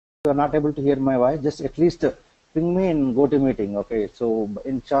you are not able to hear my voice, just at least ping me in GoToMeeting. Okay, so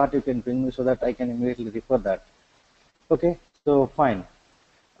in chat you can ping me so that I can immediately refer that. Okay, so fine.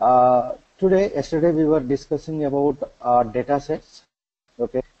 Yesterday we were discussing about data sets.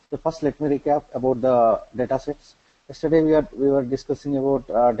 Okay, so first let me recap about the data sets. Yesterday we were discussing about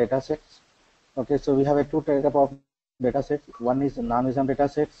data sets. Okay, so we have a two type of data sets. One is non-wisdom data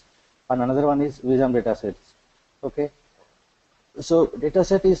sets, and another one is wisdom data sets. Okay, so data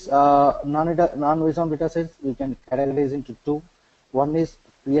set is non-wisdom data sets. We can categorize into two. One is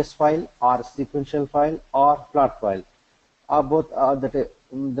PS file or sequential file or plot file. Both the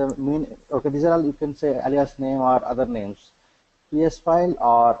mean. Okay, these are all you can say alias name or other names. PS file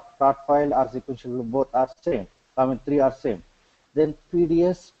or plot file or sequential, both are same. I mean, three are same. Then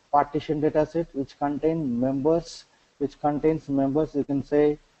PDS, partition dataset, which contain members, which contains members. You can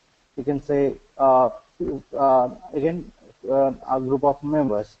say again a group of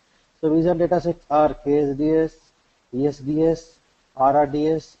members. So these are datasets are KSDS, ESDS,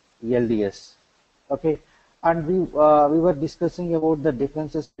 RRDS, LDS. Okay, and we were discussing about the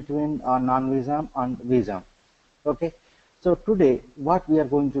differences between non-wisdom and wisdom. Okay, so today what we are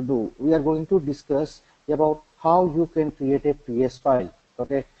going to do, we are going to discuss about how you can create a PS file.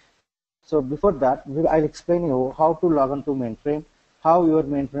 Okay, so before that I'll explain you how to log on to mainframe, how your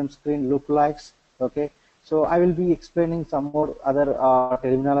mainframe screen look likes. Okay, so I will be explaining some more other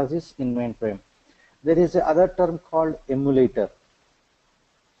terminologies in mainframe. There is another term called emulator.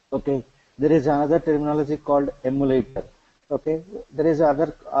 Okay, there is another terminology called emulator. Okay, there is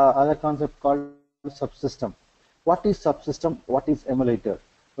other concept called subsystem. What is subsystem? What is emulator?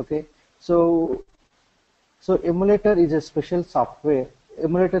 Okay, so emulator is a special software.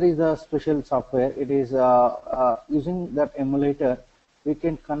 Emulator is a special software. It is using that emulator, we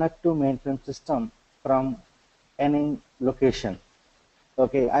can connect to mainframe system from any location.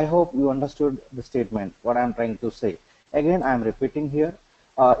 Okay, I hope you understood the statement, what I am trying to say. Again, I am repeating here.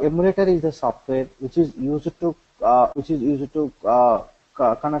 Emulator is the software which is used to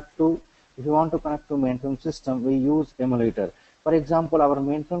connect to. If you want to connect to mainframe system, we use emulator. For example, our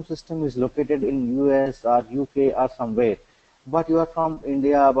mainframe system is located in US or UK or somewhere, but you are from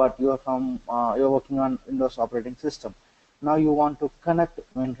India, but you are working on Windows operating system. Now you want to connect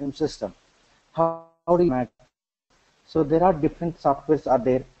mainframe system. How do you connect? So there are different softwares are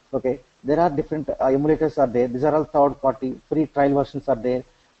there. Okay, there are different emulators are there. These are all third party. Free trial versions are there.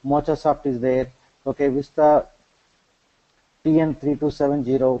 Mochasoft is there. Okay, Vista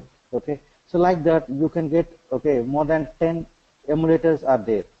TN3270. Okay, so like that you can get, okay, more than 10 emulators are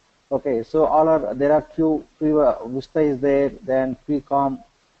there. Okay, so there are few free, Vista is there, then Precom.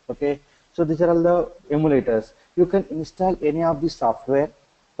 Okay, so these are all the emulators. You can install any of the software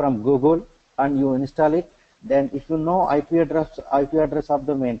from Google and you install it. Then if you know IP address of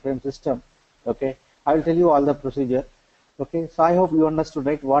the mainframe system, okay, I will tell you all the procedure. Okay, so I hope you understood,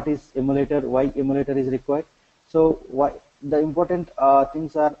 right, what is emulator, why emulator is required. So why the important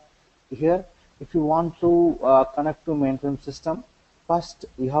things are here. If you want to connect to mainframe system, first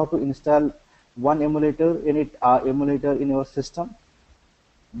you have to install one emulator in your system.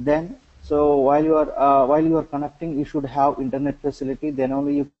 Then, so while you are connecting, you should have internet facility. Then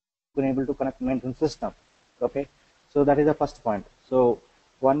only you can able to connect mainframe system. Okay, so that is the first point. So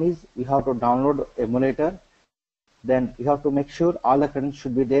one is you have to download emulator. Then you have to make sure all the credentials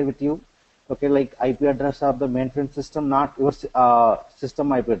should be there with you. Okay, like IP address of the mainframe system, not your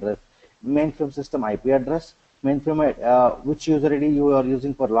system IP address. Mainframe system IP address, mainframe which user ID you are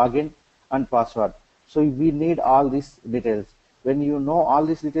using for login and password. So we need all these details. When you know all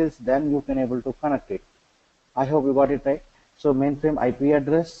these details, then you can able to connect it. I hope you got it right. So mainframe IP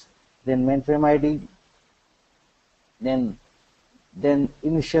address, then mainframe ID, then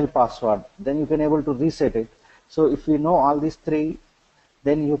initial password, then you can able to reset it. So if you know all these three,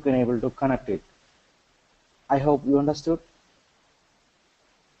 then you can able to connect it. I hope you understood.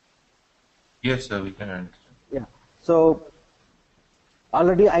 Yes, sir, we can understand. Yeah, so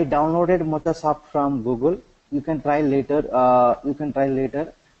already I downloaded Mochasoft from Google. You can try later. I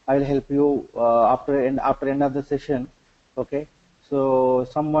will help you after end of the session. Okay, so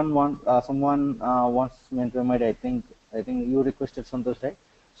someone wants mainframe ID. I think you requested Santosh, right?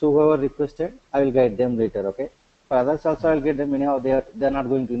 So whoever requested, I will guide them later. Okay, for others also I will get them. Anyhow, they are not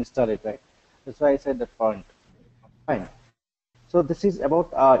going to install it, right? That's why I said that point. Fine. So this is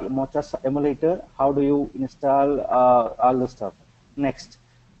about Mocha emulator. How do you install all the stuff? Next,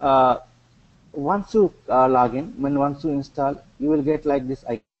 once you log in, once you install, you will get like this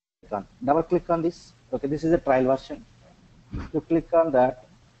icon. Double click on this. Okay, this is a trial version. You click on that.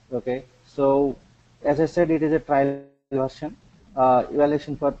 Okay, so as I said, it is a trial version.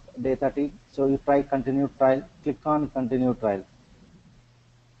 evaluation for day 30. So you try continue trial, click on continue trial.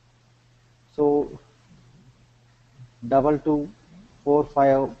 So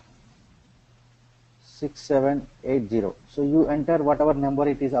 22456780. So you enter whatever number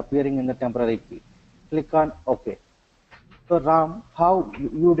it is appearing in the temporary key. Click on OK. So Ram, how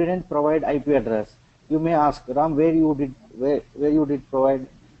you didn't provide IP address? You may ask, Ram, where you did provide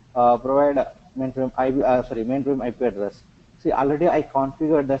mainframe IP address. See, already I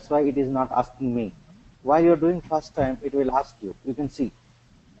configured. That's why it is not asking me. While you're doing first time, it will ask you. You can see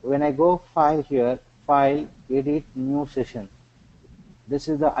when I go file here, file, edit, new session. This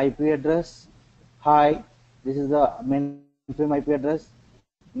is the IP address. Hi, this is the mainframe IP address.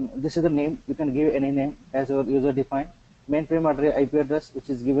 This is the name. You can give any name as your user defined. Mainframe IP address, which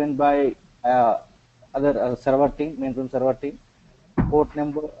is given by other server team, mainframe server team. Port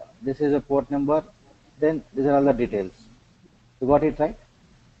number. This is a port number. Then these are all the details. You got it right?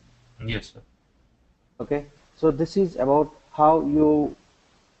 Yes, sir. Okay. So this is about how you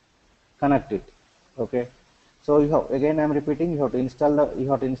connect it. Okay. So you have, again I'm repeating, you have to install the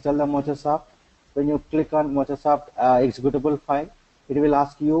Mochasoft. When you click on Mochasoft executable file, it will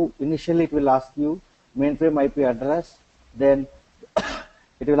ask you, initially it will ask you mainframe IP address, then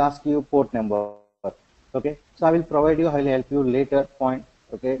it will ask you port number. Okay, so I will provide you, I will help you later point.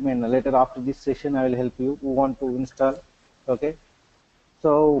 Okay, I mean later after this session I will help you who want to install. Okay,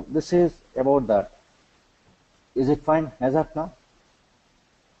 so this is about that. Is it fine as of now?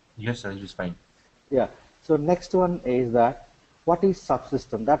 Yes, sir, it is fine. Yeah. So next one is that what is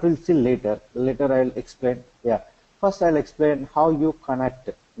subsystem? That we'll see later. Later I will explain. Yeah. First I'll explain how you connect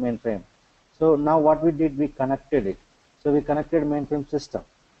mainframe. So now what we did, we connected it. So we connected mainframe system.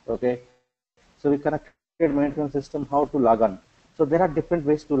 Okay. So we connected mainframe system, how to log on. So there are different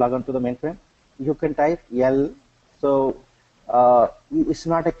ways to log on to the mainframe. You can type L. So it's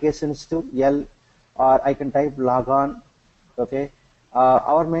not a case sensitive L, or I can type log on. Okay.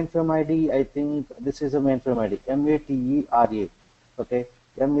 Our mainframe ID, I think this is a mainframe ID, MATERA. Okay,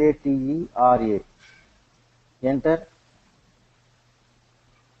 MATERA. Enter.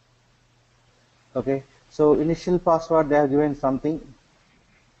 Okay, so initial password they have given something.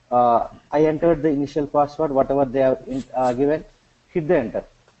 I entered the initial password, whatever they have given. Hit the enter.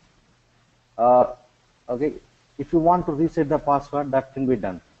 Okay, if you want to reset the password, that can be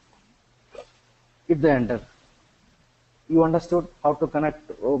done. Hit the enter. You understood how to connect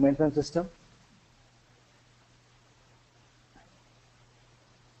mainframe system?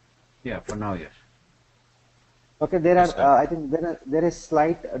 Yeah, for now, yes. Okay, there are I think there is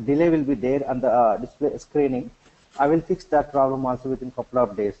slight delay will be there on the display screening. I will fix that problem also within a couple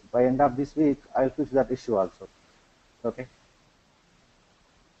of days. By end of this week, I will fix that issue also. Okay.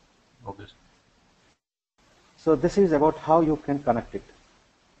 Okay, sir. So this is about how you can connect it.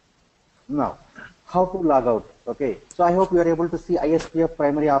 Now, how to log out? Okay. So I hope you are able to see ISPF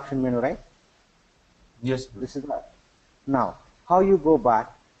primary option menu, right? Yes, sir. This is now how you go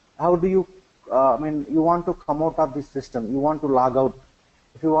back. How do you? I mean, you want to come out of this system. You want to log out.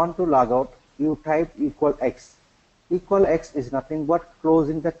 If you want to log out, you type equal X. Equal X is nothing but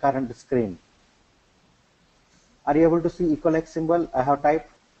closing the current screen. Are you able to see equal X symbol? I have typed.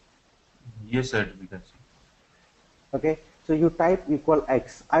 Yes, sir, we can see. Okay, so you type equal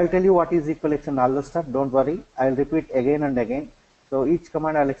X. I will tell you what is equal X and all the stuff. Don't worry. I will repeat again and again. So each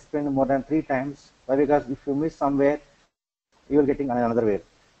command I will explain more than 3 times. Why? Because if you miss somewhere, you will getting another way.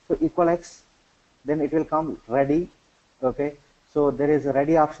 So equal X, then it will come ready. Okay, so there is a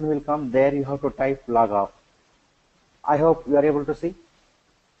ready option will come there. You have to type log off. I hope you are able to see.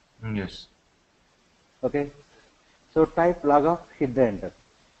 Yes. Okay, so type log off, hit the enter.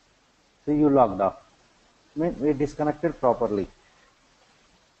 So you logged off. I mean, we disconnected properly.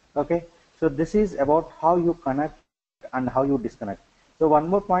 Okay, so this is about how you connect and how you disconnect. So one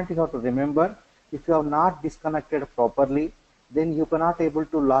more point you have to remember: if you have not disconnected properly, then you cannot able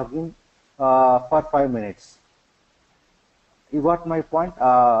to log in for 5 minutes. You got my point,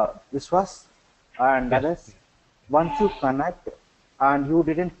 Vishwas and Yes. others? Once you connect and you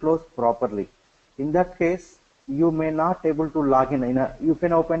didn't close properly, in that case, you may not able to log in. You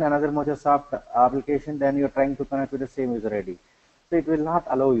can open another Microsoft application, then you're trying to connect with the same user ID. So it will not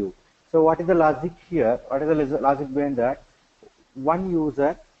allow you. So what is the logic here? What is the logic behind that? One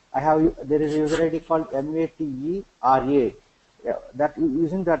user, there is a user ID called MATERA. Yeah, that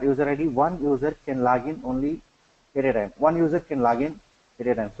using that user ID, one user can log in only at a time. One user can log in at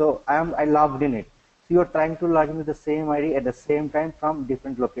a time. So I logged in it. So you're trying to log in with the same ID at the same time from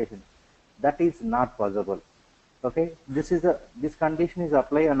different locations. That is not possible. Okay, this condition is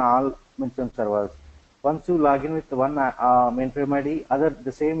applied on all mainframe servers. Once you log in with one mainframe ID,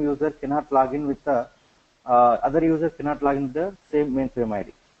 the same user cannot log in with the other user cannot log in with the same mainframe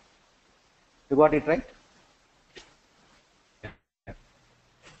ID. You got it right?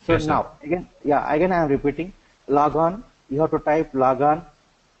 So Yes, sir. now again, again I am repeating. Log on. You have to type log on.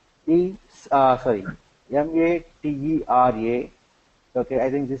 MATERA. Okay, I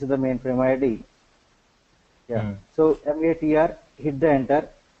think this is the mainframe ID. Yeah. Hmm. So MATR, hit the enter.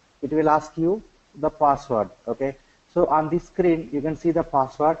 It will ask you the password. Okay. So on this screen, you can see the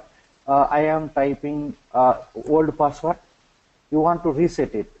password. I am typing old password. You want to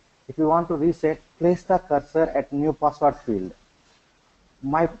reset it. If you want to reset, place the cursor at new password field.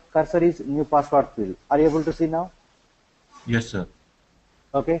 My cursor is new password field. Are you able to see now? Yes, sir.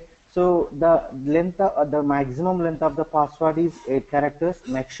 Okay. So the length, the maximum length of the password is 8 characters.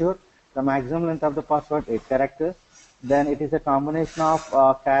 Make sure the maximum length of the password 8 characters. Then it is a combination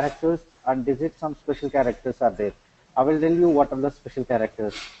of characters and digits. Some special characters are there. I will tell you what are the special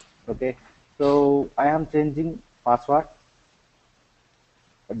characters. Okay. So I am changing password.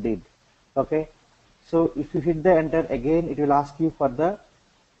 Did. Okay. So if you hit the enter again, it will ask you for the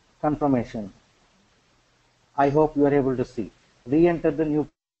confirmation. I hope you are able to see. Re-enter the new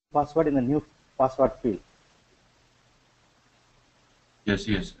password in the new password field. Yes,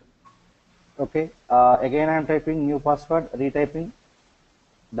 yes. Okay. Again, I am typing new password, retyping,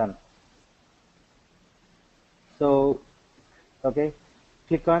 done. So, okay,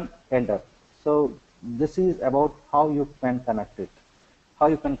 click on enter. So this is about how you can connect it, how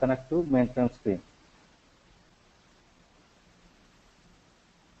you can connect to mainframe screen.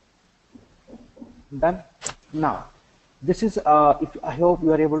 Done. Now, this is, I hope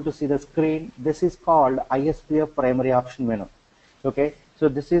you are able to see the screen. This is called ISPF primary option menu. Okay, so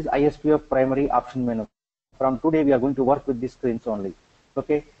this is ISPF primary option menu. From today, we are going to work with these screens only.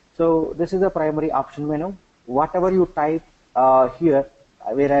 Okay, so this is the primary option menu. Whatever you type here,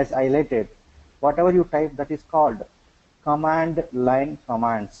 whereas highlighted, whatever you type, that is called command line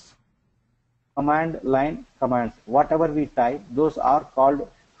commands. Command line commands. Whatever we type, those are called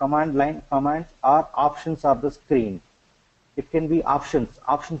command line commands or options of the screen. It can be options.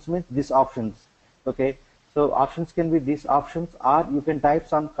 Options means these options. Okay, so options can be these options, or you can type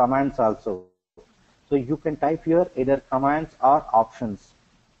some commands also. So you can type here either commands or options.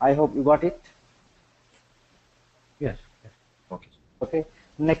 I hope you got it. Yes. Yes. Okay. Okay,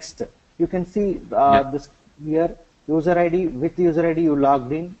 next you can see Yeah. this here, user ID. With user ID you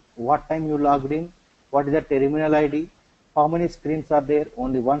logged in, what time you logged in, what is the terminal ID, how many screens are there,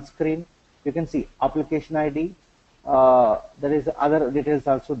 only one screen. You can see application ID, there is other details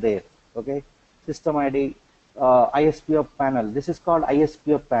also there. Okay, system ID, ISPF panel, this is called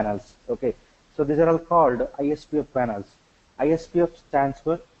ISPF panels. Okay, so these are all called ISPF panels. ISPF stands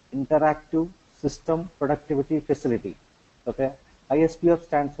for interactive system productivity facility. Okay, ISPF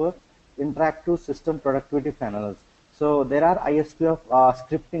stands for interactive system productivity panels. So there are ISPF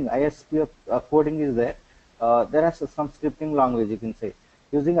scripting, ISPF coding is there. There are some scripting language, you can say.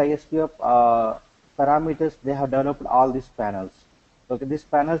 Using ISPF parameters, they have developed all these panels. Okay, these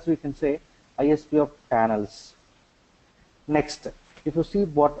panels we can say ISPF panels. Next, if you see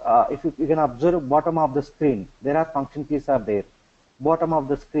if you can observe bottom of the screen, there are function keys are there. Bottom of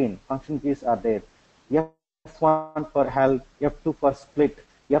the screen, function keys are there. F1 for help, F2 for split,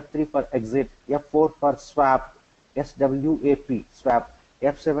 F3 for exit, F4 for swap, SWAP swap,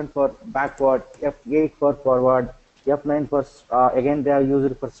 F7 for backward, F8 for forward, F9 for again they are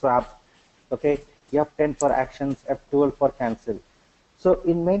used for swap. Okay, F10 for actions, F12 for cancel. So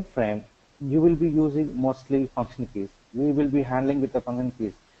in mainframe, you will be using mostly function keys. We will be handling with the function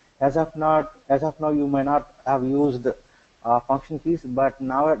keys. As of now, you may not have used function keys, but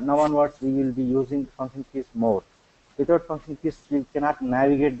now onwards we will be using function keys more. Without function keys, we cannot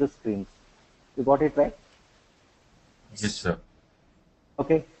navigate the screens. You got it right? Yes, sir.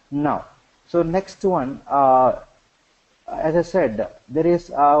 Okay. Now, so next one, as I said, there is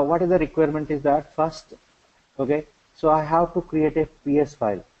what is the requirement is that first, okay. So I have to create a PS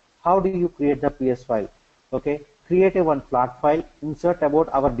file. How do you create the PS file? Okay, create a one flat file, insert about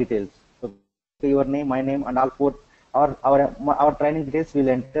our details. Okay, your name, my name, and all four our training details will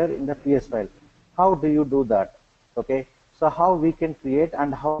enter in the PS file. How do you do that? Okay, so how we can create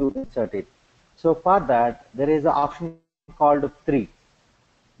and how you insert it. So for that, there is an option called 3.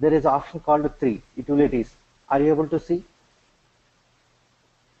 There is an option called 3 utilities. Are you able to see?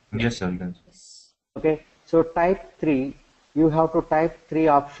 Yes, sir. You can. Okay, so type 3. You have to type 3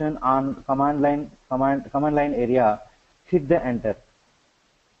 option on command line area. Hit the enter.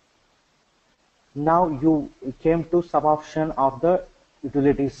 Now you came to sub option of the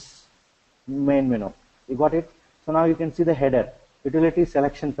utilities main menu. You got it? So now you can see the header, utility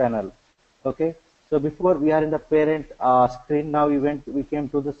selection panel. Okay. So before we are in the parent screen, now we came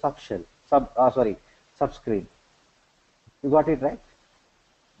to the subshell, sub screen. You got it right?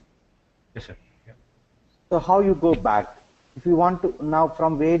 Yes, sir. Yeah. So how you go back? If you want to, now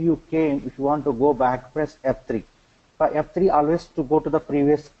from where you came, if you want to go back, press F3. For F3 always to go to the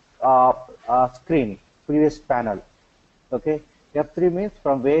previous screen, previous panel. Okay. F3 means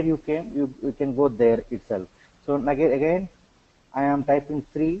from where you came, you can go there itself. So again, I am typing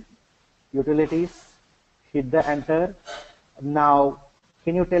 3 utilities, hit the enter. Now,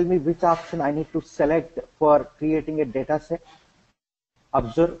 can you tell me which option I need to select for creating a data set?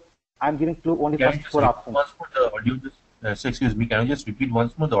 Observe, I'm giving clue only Can first you just 4 repeat options. once more the audio? Excuse me. Can you just repeat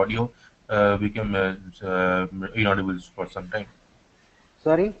once more the audio? Became inaudible for some time.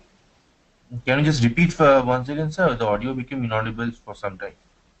 Sorry? Can you just repeat for once again, sir? The audio became inaudible for some time.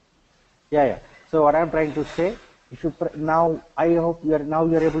 Yeah. So what I'm trying to say, if you now, I hope you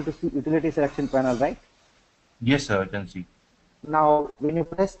are able to see utility selection panel, right? Yes, sir. I can see. Now, when you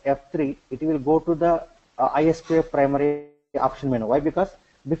press F3, it will go to the ISPF primary option menu. Why? Because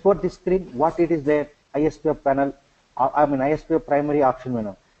before this screen, what it is there, ISPF panel, ISPF primary option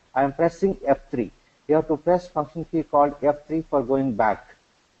menu. I am pressing F3. You have to press function key called F3 for going back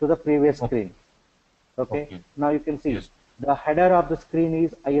to the previous screen. Okay. Now you can see the header of the screen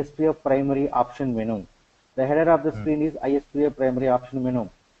is ISPF primary option menu. The header of the screen is ISPF primary option menu.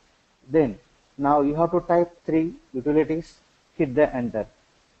 Then now you have to type 3 utilities, hit the enter.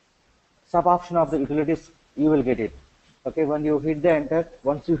 Sub option of the utilities, you will get it. Okay, when you hit the enter,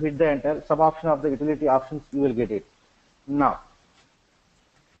 once you hit the enter, sub option of the utility options, you will get it. Now,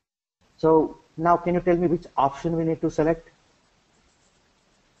 so now can you tell me which option we need to select?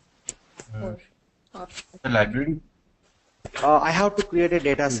 The library. I have to create a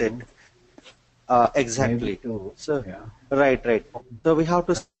data set. Exactly. So yeah. Right. So we have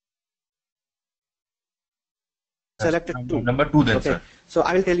to select it 2. Number 2 then, okay. sir. So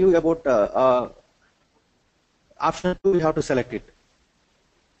I will tell you about option 2. We have to select it.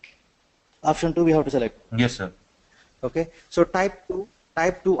 Option 2 we have to select. Yes, sir. Okay. So type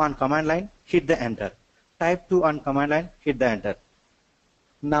 2 on command line, hit the enter. Type 2 on command line, hit the enter.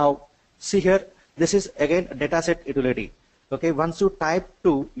 Now see here, this is again a data set utility. Okay. Once you type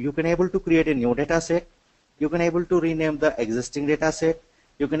 2, you can able to create a new data set. You can able to rename the existing data set.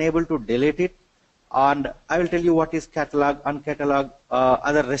 You can able to delete it. And I will tell you what is catalog, uncatalog,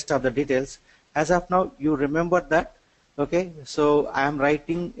 other rest of the details. As of now, you remember that. Okay, so I am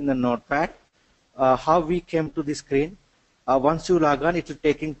writing in the notepad how we came to the screen. Once you log on, it will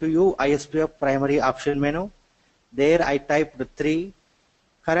taking to you ISPF primary option menu. There I typed 3,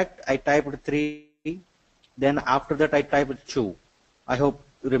 correct? I typed 3. Then after that I typed 2. I hope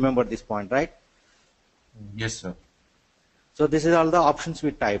you remember this point, right? Yes, sir. So this is all the options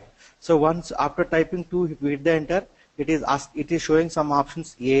we type. So once after typing 2, we hit the enter. It is showing some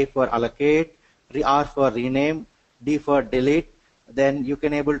options: A for allocate, R for rename, D for delete. Then you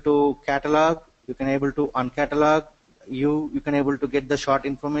can able to catalog, you can able to uncatalog, you can able to get the short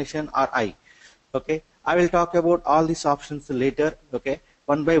information, or I. Okay, I will talk about all these options later. Okay,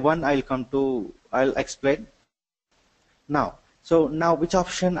 one by one I'll explain. Now, so now which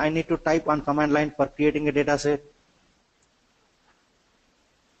option I need to type on command line for creating a data set?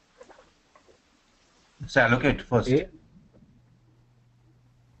 So allocate first. A.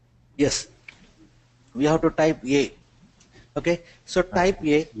 Yes, we have to type A. Okay, so type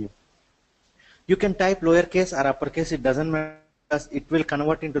A. You can type lowercase or uppercase, it doesn't matter, it will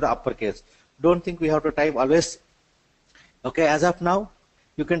convert into the uppercase. Don't think we have to type always. Okay, as of now,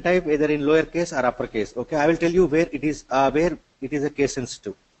 you can type either in lowercase or uppercase. Okay, I will tell you where it is a case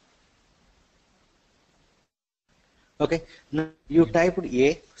sensitive. Okay, now you typed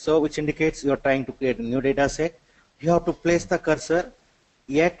A, so which indicates you are trying to create a new data set. You have to place the cursor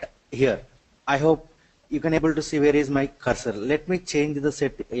yet here. I hope you can able to see where is my cursor. Let me change the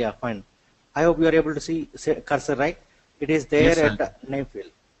set. Yeah, fine. I hope you are able to see cursor, right? It is there, yes, at name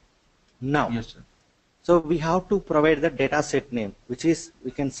field. Now, yes, sir. So we have to provide the data set name, which is, we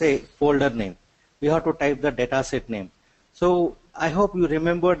can say, folder name. We have to type the data set name. So I hope you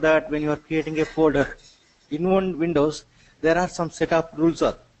remember that when you are creating a folder in one Windows, there are some setup rules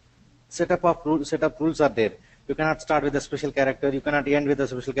are there. You cannot start with a special character. You cannot end with a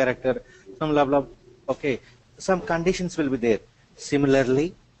special character. Some blah blah. Okay, some conditions will be there.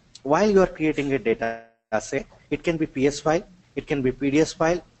 Similarly, while you are creating a data set, it can be PS file, it can be PDS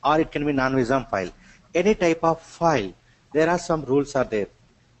file, or it can be non-VISM file. Any type of file, there are some rules are there.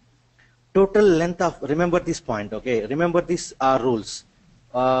 Total length of, remember this point, okay? Remember these rules.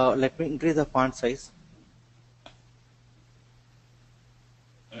 Let me increase the font size.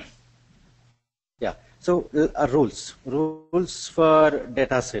 Yeah. So rules for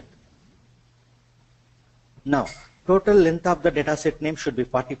dataset. Now, total length of the dataset name should be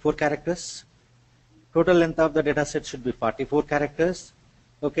 44 characters. Total length of the dataset should be 44 characters.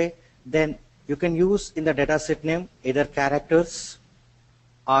 Okay. Then you can use in the dataset name either characters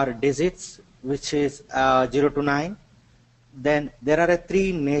or digits, which is 0 to 9. Then there are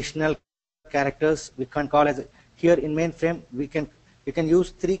 3 national characters we can call as here in mainframe. We can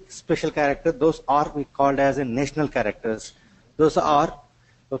use 3 special characters. Those are we called as a national characters. Those are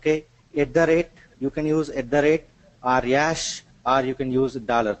okay. @ you can use @ or hash, or you can use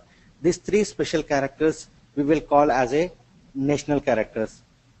 $. These 3 special characters we will call as a national characters.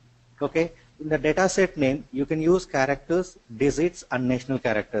 Okay. In the dataset name, you can use characters, digits, and national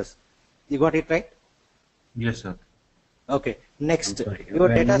characters. You got it right? Yes, sir. Okay. Next, Sorry, your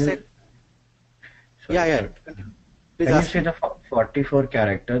when dataset. Sorry, Yeah. sorry. Please When you ask say me. the 44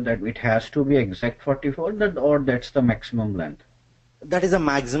 character, that it has to be exact 44, or that's the maximum length? That is a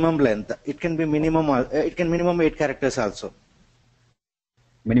maximum length. It can be minimum. It can minimum 8 characters also.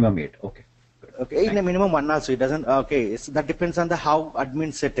 Minimum 8. Okay. Good. Okay. In a minimum 1 also. It doesn't. Okay. That depends on the how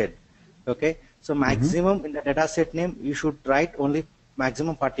admin set it. Okay. So maximum in the dataset name you should write only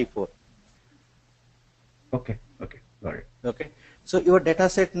maximum 44. Okay. Okay. Got it. Okay. So your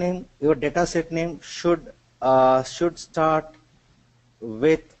dataset name should start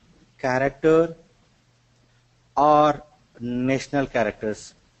with character or national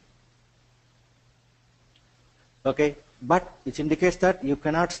characters. Okay, but it indicates that you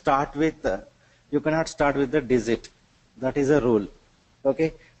cannot start with the digit. That is a rule.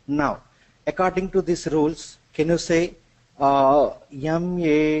 Okay. Now, according to these rules, can you say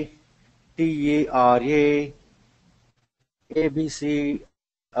MATARA ABC?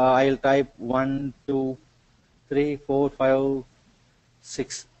 I'll type 1, 2, 3, 4, 5,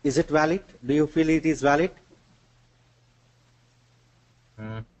 6. Is it valid? Do you feel it is valid?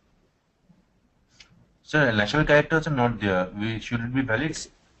 Sir, national characters are not there. Should it be valid?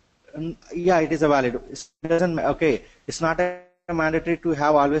 Yeah, it is a valid. It doesn't. Okay, it's not a mandatory to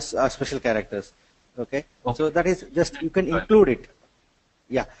have always special characters. Okay, so that is just you can include it.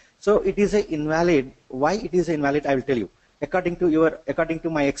 Yeah. So it is a invalid. Why it is invalid? I will tell you. According to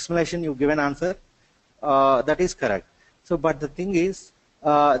my explanation, you give an answer. That is correct. So, but the thing is,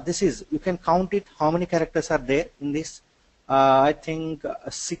 this is you can count it. How many characters are there in this? I think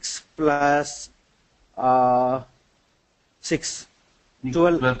 6 plus 6,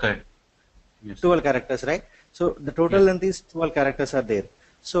 12 correct. Yes. 12 characters, right? So the total length is 12 characters are there.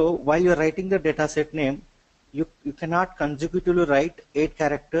 So while you're writing the dataset name, you cannot consecutively write 8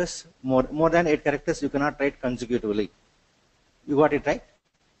 characters, more than 8 characters you cannot write consecutively. You got it right?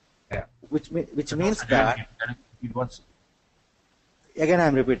 Yeah. Which means that, again I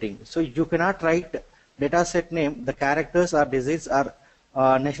am repeating, so you cannot write dataset name, the characters or digits or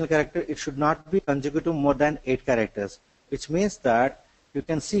national character, it should not be consecutive more than 8 characters, which means that you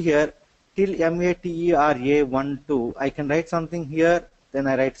can see here till MATERA 1, 2, I can write something here, then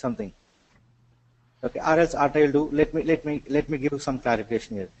I write something. Okay, or else what I will do, let me give you some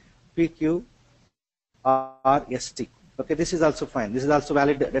clarification here. PQRST. Okay, this is also fine. This is also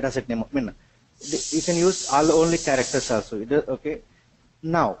valid dataset name. I mean, you can use only characters also. Okay.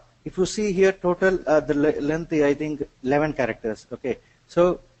 Now, if you see here, total the length is I think 11 characters. Okay.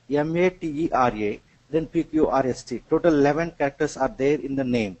 So MATERA, then PQRST. Total 11 characters are there in the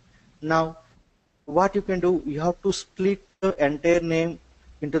name. Now, what you can do, you have to split the entire name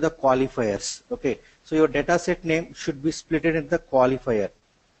into the qualifiers. Okay. So your dataset name should be split into the qualifier.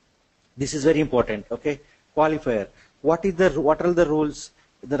 This is very important. Okay. Qualifier. What are the rules?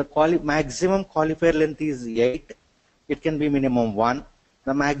 The maximum qualifier length is 8. It can be minimum 1.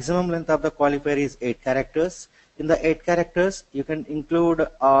 The maximum length of the qualifier is 8 characters. In the 8 characters, you can include 8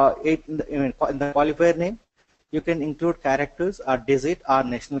 in the qualifier name. You can include characters or digit or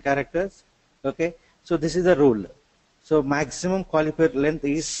national characters. Okay. So this is the rule. So maximum qualifier length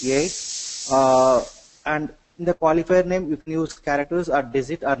is 8. And in the qualifier name, you can use characters or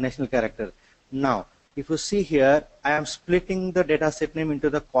digit or national character. Now, if you see here, I am splitting the dataset name into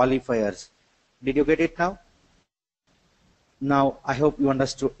the qualifiers. Did you get it now? Now, I hope you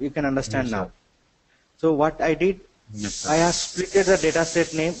understood. You can understand now. So what I did, I have split the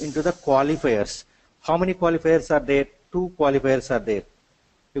dataset name into the qualifiers. How many qualifiers are there? 2 qualifiers are there.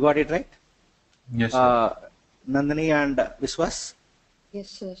 You got it right? Yes, sir. Nandini and Viswas? Yes,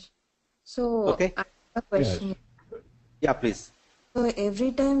 sir. So, Okay. I have a question. Yeah, please. So,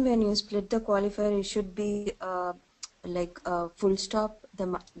 every time when you split the qualifier, it should be like full stop,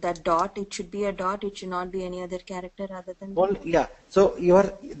 that dot, it should be a dot. It should not be any other character other than Well, that. yeah. So you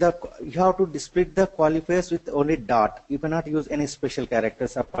have to split the qualifiers with only dot. You cannot use any special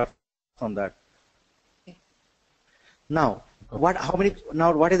characters apart from that. Okay. Now, what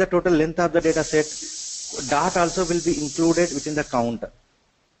is the total length of the data set? Dot also will be included within the count.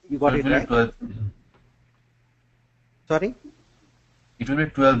 You got it right? 12. Sorry? It will be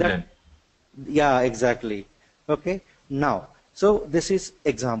 12 then. Yeah, exactly. Okay. Now, so this is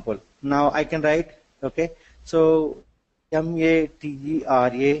example. Now I can write, okay. So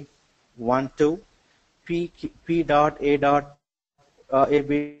MATERA 1 2 P dot A dot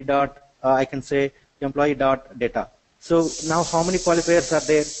AB dot I can say employee dot data. So now how many qualifiers are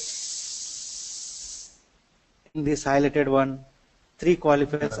there in this highlighted one? 3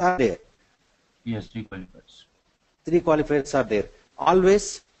 qualifiers are there. Yes, 3 qualifiers. 3 qualifiers are there.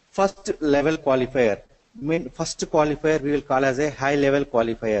 Always first level qualifier. First qualifier we will call as a high level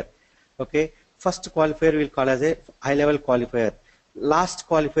qualifier. Okay. First qualifier we will call as a high level qualifier. Last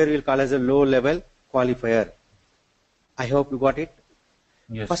qualifier we will call as a low level qualifier. I hope you got it.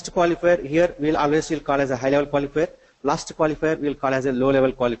 Yes. First qualifier here we will always call as a high level qualifier. Last qualifier we will call as a low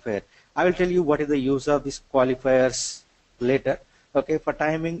level qualifier. I will tell you what is the use of these qualifiers later. Okay. For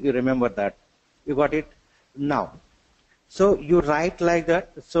timing you remember that. You got it now. So you write like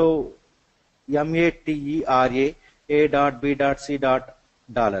that. So MATERA A dot B dot C dot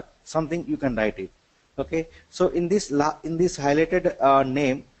dollar. Something you can write it. Okay. So in this highlighted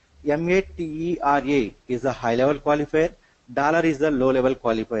name, MATERA is the high level qualifier. Dollar is the low level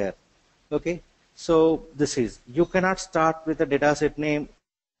qualifier. Okay. So this is, you cannot start with a data set name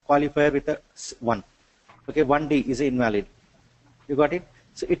qualifier with a 1. Okay. 1D is invalid. You got it.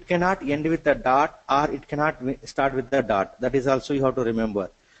 So it cannot end with a dot or it cannot start with the dot. That is also you have to remember.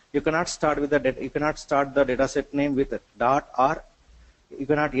 You cannot start with the you cannot start the data set name with a dot or you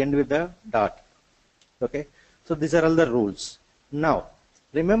cannot end with the dot. Okay. So these are all the rules. Now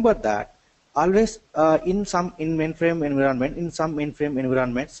remember that always in mainframe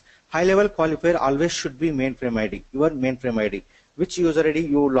environments, high level qualifier always should be mainframe ID, your mainframe ID, which user ID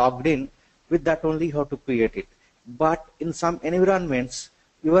you logged in with, that only you have to create it. But in some environments,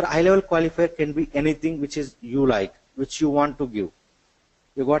 your high level qualifier can be anything which is you like, which you want to give.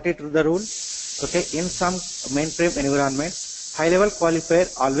 You got it, the rule? Okay. In some mainframe environments, high level qualifier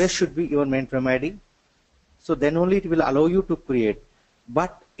always should be your mainframe ID. So then only it will allow you to create.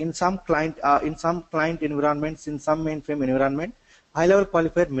 But in some client environments, in some mainframe environment, high level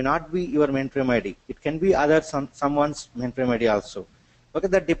qualifier may not be your mainframe ID. It can be someone's mainframe ID also. Okay.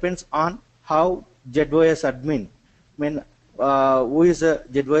 That depends on how ZOS admin, who is a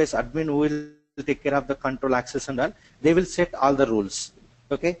ZOS admin who will take care of the control access and all, they will set all the rules.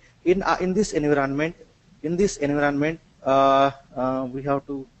 Okay. In this environment, we have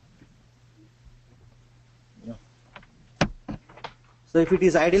to. So if it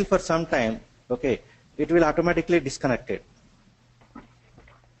is idle for some time, okay, it will automatically disconnect it.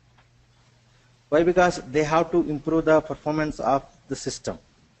 Why? Because they have to improve the performance of the system.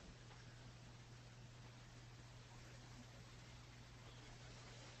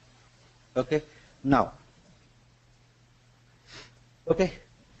 Okay. Now, okay,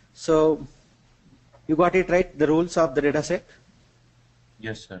 so you got it right, the rules of the data set?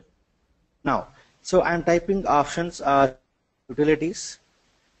 Yes, sir. Now, so I am typing options are utilities,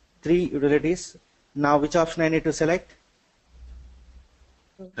 3 utilities. Now which option I need to select?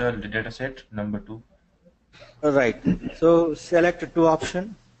 The data set number 2. Right. So select 2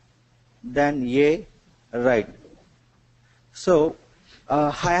 option, then A, right. So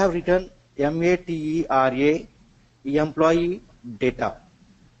I have written MATERA employee data.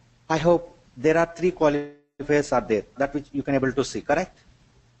 I hope there are 3 qualifiers are there, that which you can able to see, correct?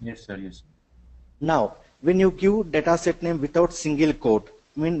 Yes, sir. Yes. Now, when you give data set name without single quote,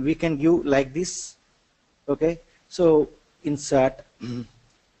 I mean we can give like this. Okay. So insert.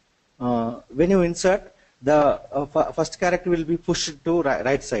 When you insert, the first character will be pushed to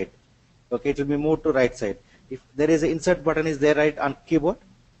right side. Okay, it will be moved to right side. If there is an insert button is there right on keyboard.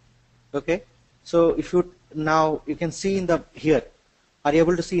 Okay. So if you now you can see in the here. Are you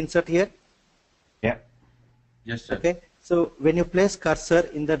able to see insert here? Yeah. Yes, sir. Okay. So when you place cursor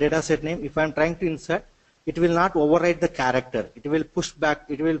in the data set name, if I am trying to insert, it will not overwrite the character. It will push back.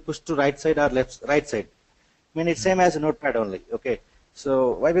 It will push to right side or right side. I mean it's same as notepad only. Okay.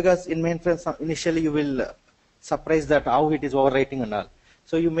 So why? Because in mainframe initially you will surprise that how it is overwriting and all.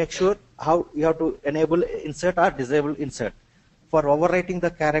 So you make sure how you have to enable insert or disable insert. For overwriting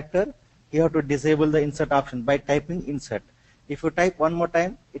the character, you have to disable the insert option by typing insert. If you type one more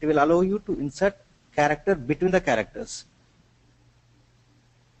time, it will allow you to insert character between the characters.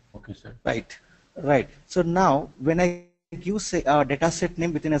 Okay, sir. Right, right. So now when I give say data set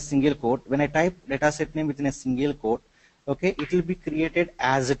name within a single quote, when I type data set name within a single quote, okay, it will be created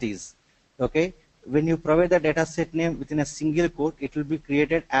as it is. Okay, when you provide the data set name within a single quote, it will be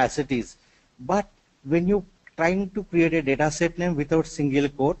created as it is. But when you trying to create a data set name without single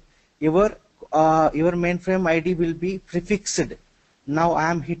quote, your mainframe ID will be prefixed. Now I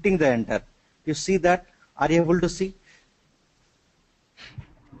am hitting the enter. You see that? Are you able to see?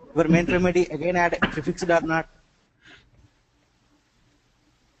 Your mainframe ID again add prefixed or not?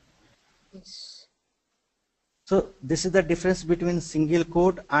 Yes. So this is the difference between single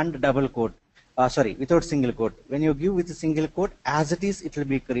quote and double quote. Sorry, without single quote. When you give with a single quote, as it is, it will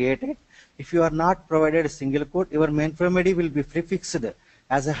be created. If you are not provided a single quote, your mainframe ID will be prefixed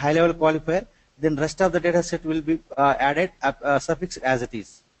as a high-level qualifier. Then rest of the data set will be added suffix as it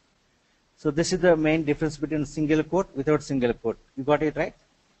is. So this is the main difference between single quote without single quote. You got it right?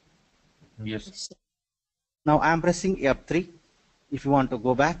 Yes. Yes, sir. Now I am pressing F3. If you want to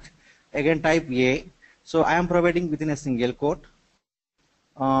go back, again type A. So I am providing within a single quote.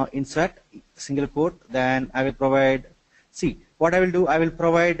 Insert single quote. Then I will provide. See what I will do. I will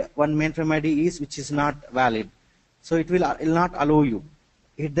provide one mainframe ID is which is not valid. So it will not allow you.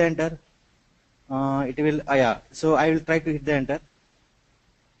 Hit the enter. It will. Yeah. So I will try to hit the enter.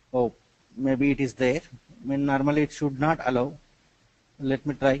 Oh, maybe it is there. I mean, normally it should not allow. Let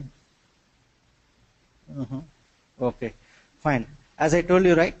me try. Okay, fine. As I told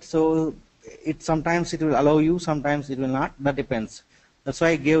you, right? So it sometimes it will allow you, sometimes it will not. That depends. That's why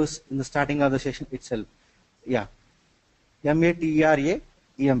I gave in the starting of the session itself. Yeah,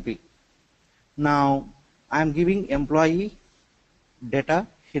 MATERA-EMP. Now I am giving employee data.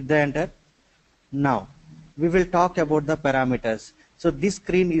 Hit the enter. Now we will talk about the parameters. So this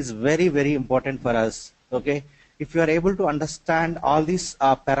screen is very, very important for us. Okay, if you are able to understand all these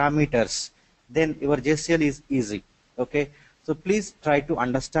parameters, then your JCL is easy. Okay, so please try to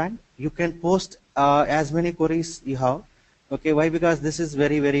understand. You can post as many queries you have. Okay, why? Because this is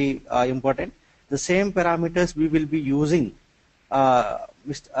very, very important. The same parameters we will be using.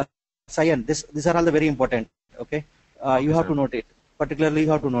 Mr. Sayan, these are all the very important. Okay, you have sir. to note it. Particularly, you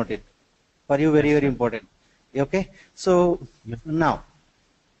have to note it. For you, very, Yes, very sir. important. Okay, so Yes. now.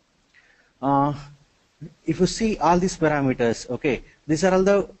 If you see all these parameters, okay, these are all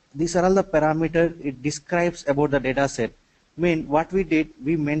the parameters it describes about the data set. I mean, what we did,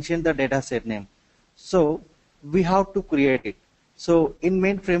 we mentioned the data set name. So we have to create it. So in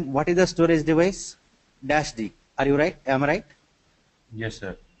mainframe, what is the storage device? -D. Are you right? Am I right? Yes,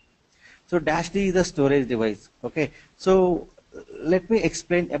 sir. So -D is the storage device. Okay. So let me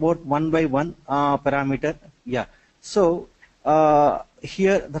explain about one by one parameter. Yeah. So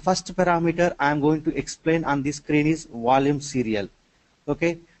here the first parameter I am going to explain on this screen is volume serial.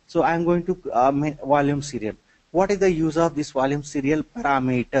 Okay, so I am going to volume serial. What is the use of this volume serial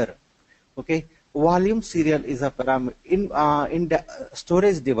parameter? Okay, volume serial is a parameter in the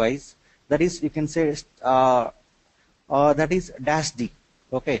storage device, that is, you can say that is -D.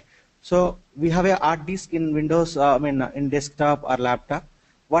 Okay, so we have a hard disk in Windows, in desktop or laptop.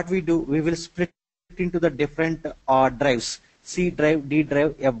 What we do, we will split into the different drives. C drive, D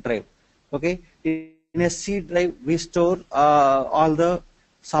drive, F drive. Okay, in a C drive we store all the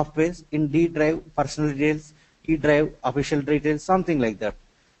softwares. In D drive, personal details. E drive, official details, something like that.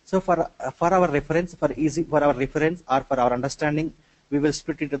 So for our reference, for our reference or for our understanding, we will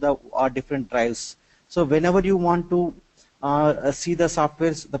split into the different drives. So whenever you want to see the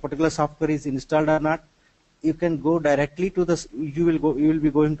softwares, the particular software is installed or not, you can go directly to the. You will be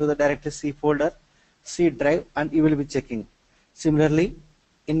going to the directly C folder, C drive, and you will be checking. Similarly,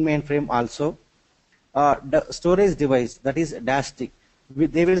 in mainframe also, the storage device, that is -D,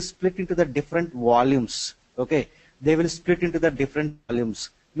 they will split into the different volumes. Okay, they will split into the different volumes.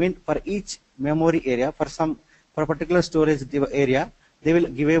 I mean, for each memory area, for a particular storage area, they will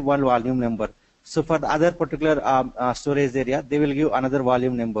give a one volume number. So for the other particular storage area, they will give another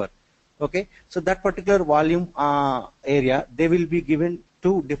volume number. Okay, so that particular volume area, they will be given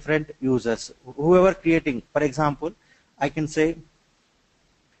to different users. Whoever creating, for example, I can say,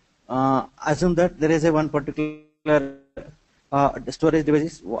 assume that there is a one particular storage device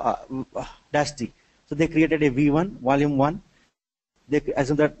is -D. So they created a V1, volume 1. They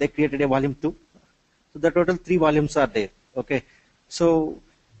assume that they created a volume 2. So the total 3 volumes are there. Okay. So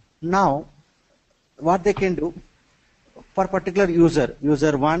now what they can do for particular user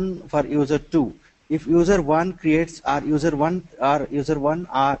 1, for user 2. If user 1 creates, or user 1 or user 1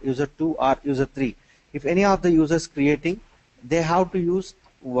 or user 2 or user 3, if any of the users creating, they have to use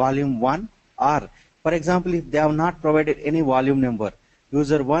volume 1, or for example, if they have not provided any volume number,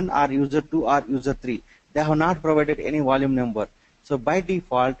 user 1 or user 2 or user 3. They have not provided any volume number. So by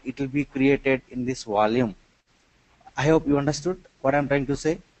default, it will be created in this volume. I hope you understood what I'm trying to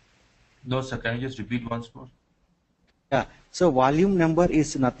say. No, sir. Can you just repeat once more? Yeah. So volume number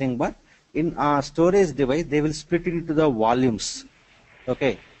is nothing but in a storage device, they will split it into the volumes.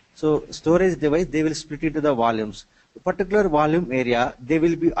 Okay. So storage device, they will split it into the volumes. The particular volume area, they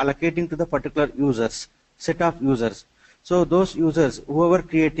will be allocating to the particular users, set of users. So those users, whoever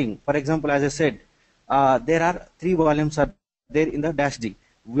creating, for example, as I said, there are 3 volumes are there in the dash D,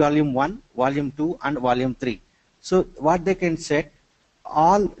 volume 1, volume 2 and volume 3. So what they can set,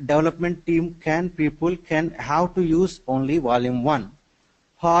 all development team people can have to use only volume 1.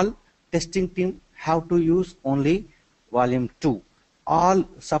 All testing team have to use only volume 2. All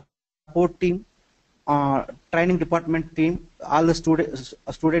support team, training department team, all the students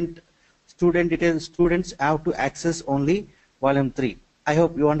have to access only volume 3. I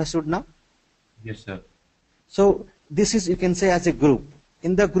hope you understood now. Yes, sir. So this is, you can say, as a group.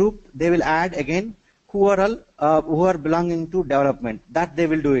 In the group, they will add again who are belonging to development. That they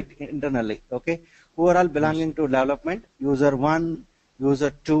will do it internally. Okay, who are all belonging to development, user 1,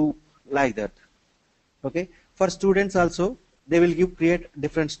 user 2, like that. Okay, for students also, they will create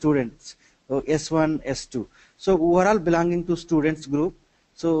different students. So S1, S2. So who are all belonging to students group.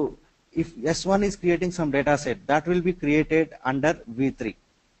 So if S1 is creating some data set, that will be created under V3.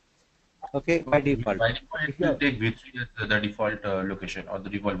 Okay, by default. By default, it will take V3 as the default location or the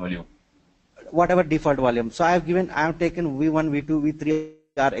default volume. Whatever default volume. So I have taken V1, V2, V3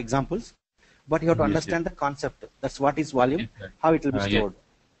 are examples, but you have to understand the concept. That's what is volume, how it will be stored.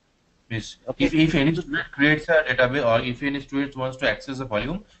 Yes. Okay. If any student creates a database or if any student wants to access the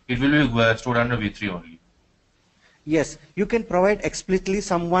volume, it will be stored under V3 only. Yes, you can provide explicitly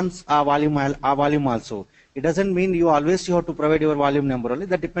someone's volume also. It doesn't mean you have to provide your volume number only.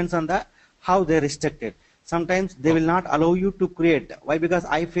 That depends on how they restricted. Sometimes they will not allow you to create. Why? Because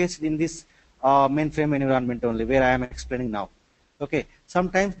I faced in this mainframe environment only, where I am explaining now. Okay.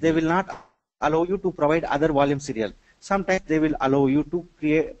 Sometimes they will not allow you to provide other volume serial. Sometimes they will allow you to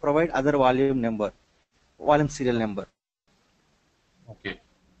provide other volume serial number. Okay.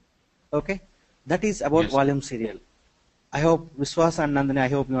 Okay. That is about volume serial. I hope Vishwas and Nandini, I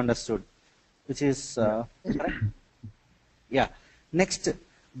hope you understood. Which is correct? Yeah. Next,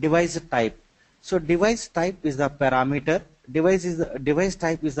 device type. So device type is the parameter. Device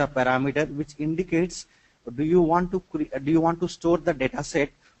type is the parameter which indicates, do you want to store the data set?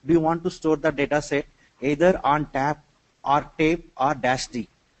 Do you want to store the data set either on tap or tape or dash D?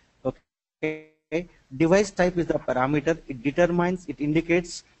 Okay. Device type is the parameter. It determines, it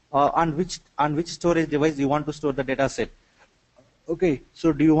indicates on which storage device you want to store the data set. Okay.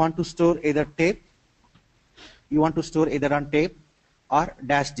 So do you want to store either tape? You want to store either on tape or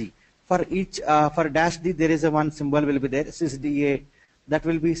dash D. For each for dash D, there is a one symbol will be there, sysda, that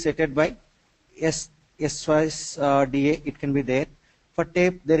will be set by SYSDA. It can be there. For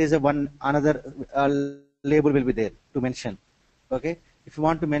tape, there is a another label will be there to mention. Okay, if you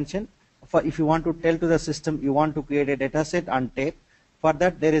want to mention, if you want to tell to the system you want to create a data set on tape, for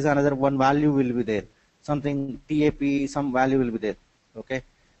that there is another one value will be there. Something TAP, some value will be there. Okay,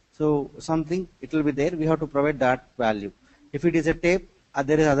 so something it will be there. We have to provide that value. If it is a tape,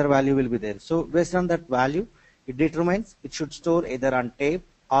 there is other value will be there. So based on that value, it determines it should store either on tape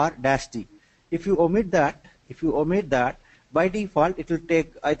or dash D. If you omit that, by default it will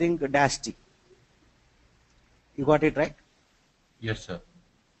take, I think, dash D. You got it right? Yes, sir.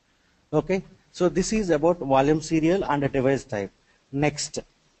 Okay. So this is about volume serial and a device type. Next.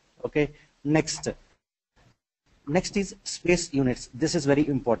 Okay. Next is space units. This is very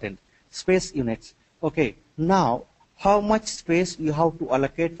important. Space units. Okay. Now, how much space you have to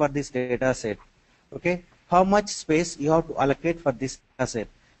allocate for this data set? Okay. How much space you have to allocate for this data set?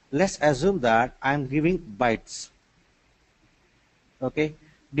 Let's assume that I am giving bytes. Okay.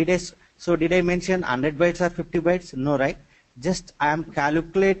 Did I mention 100 bytes or 50 bytes? No, right? Just I am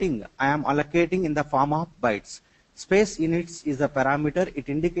calculating, I am allocating in the form of bytes. Space units is the parameter. It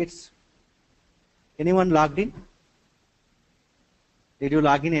indicates. Anyone logged in? Did you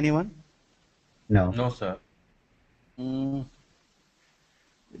log in, anyone? No. No, sir.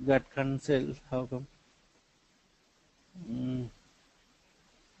 Got cancelled. How come?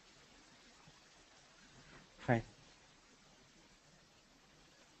 Fine.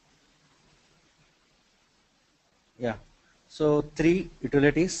 Yeah. So 3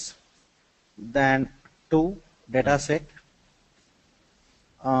 utilities, then 2 data set.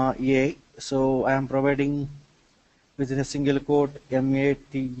 So I am providing within a single quote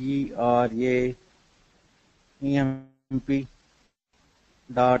MATERA EMP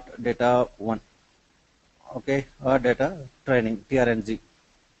dot data 1, okay, or data training trng.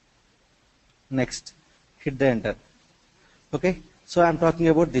 Next, hit the enter. Okay, so I'm talking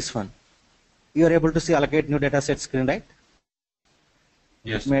about this one. You are able to see allocate new data set screen, right?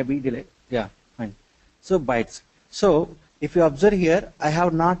 Yes. It may be delayed. Yeah, fine. So bytes. So if you observe here, I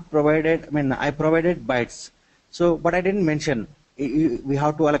have not provided, I provided bytes. So, but I didn't mention we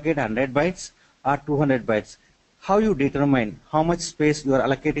have to allocate 100 bytes or 200 bytes. How you determine how much space you are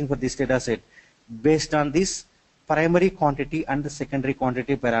allocating for this data set? Based on this primary quantity and the secondary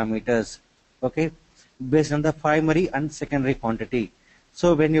quantity parameters. Okay, based on the primary and secondary quantity.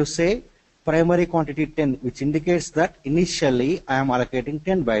 So when you say primary quantity 10, which indicates that initially I am allocating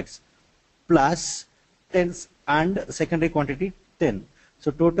 10 bytes plus 10 and secondary quantity 10. So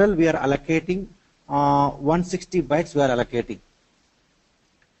total we are allocating 160 bytes we are allocating.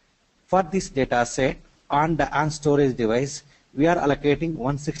 For this data set on the storage device, we are allocating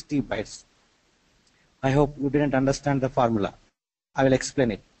 160 bytes. I hope you didn't understand the formula. I will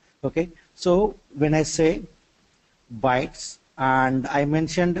explain it. Okay, so when I say bytes, and I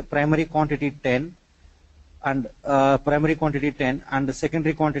mentioned primary quantity 10 and the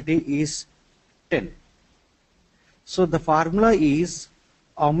secondary quantity is 10. So the formula is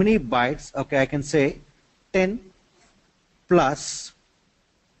how many bytes? Okay, I can say 10 plus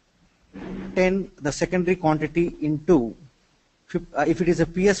 10 the secondary quantity into if it is a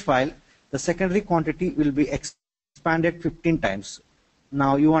PS file, the secondary quantity will be expanded 15 times.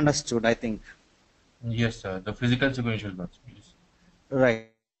 Now you understood, I think. Yes, sir. The physical sequential ones, please. Right.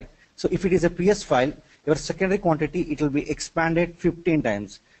 So if it is a PS file, your secondary quantity, it will be expanded 15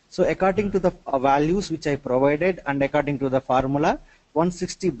 times. So according to the values which I provided and according to the formula,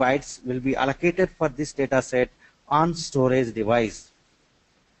 160 bytes will be allocated for this data set on storage device.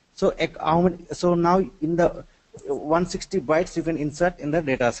 So, so now in the 160 bytes you can insert in the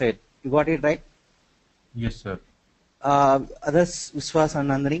data set. You got it right? Yes, sir. Others, Vishwas and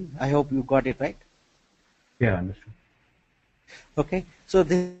Nandini, I hope you got it right. Yeah, understood. Okay, so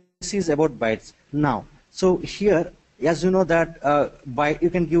this is about bytes. Now, so here, as you know that byte you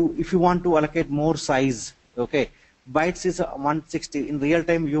can give if you want to allocate more size. Okay, bytes is 160. In real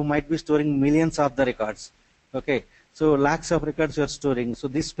time, you might be storing millions of the records. Okay, so lakhs of records you are storing. So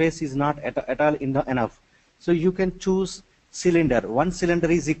this space is not at all enough. So you can choose cylinder. One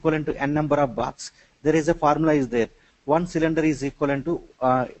cylinder is equivalent to n number of blocks. There is a formula is there. One cylinder is equivalent to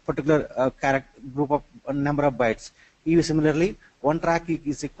particular group of number of bytes. Even similarly, one track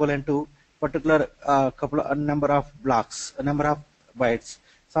is equivalent to particular number of blocks, a number of bytes.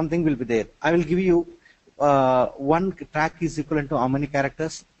 Something will be there. I will give you one track is equivalent to how many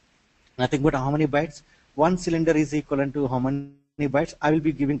characters? Nothing but how many bytes. One cylinder is equivalent to how many bytes? I will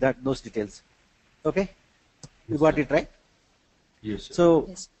be giving those details. Okay, you got it right? Yes, sir. So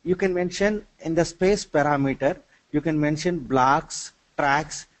Yes. you can mention in the space parameter, you can mention blocks,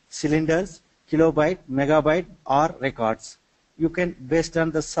 tracks, cylinders, kilobyte, megabyte, or records. You can, based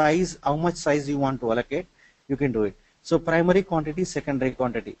on the size, how much size you want to allocate, you can do it. So primary quantity, secondary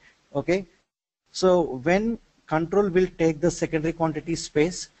quantity. Okay. So when control will take the secondary quantity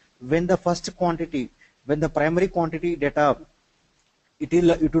space, when the first quantity, when the primary quantity data it is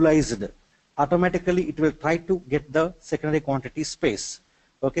utilized, automatically it will try to get the secondary quantity space.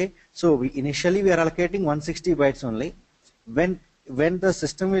 Okay, so initially we are allocating 160 bytes only. When the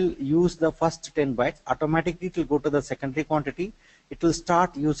system will use the first 10 bytes, automatically it will go to the secondary quantity. It will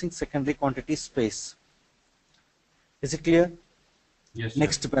start using secondary quantity space. Is it clear? Yes, sir.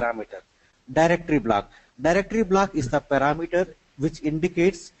 Next parameter, directory block. Directory block is the parameter which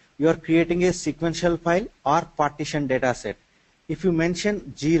indicates you are creating a sequential file or partition data set. If you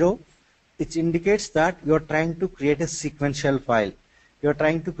mention 0, it indicates that you are trying to create a sequential file. You are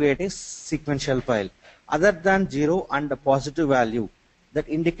trying to create a sequential file. Other than 0 and a positive value, that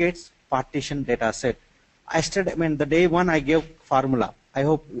indicates partition data set. The day one I gave formula. I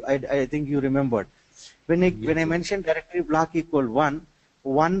hope I think you remembered. When I mentioned directory block equal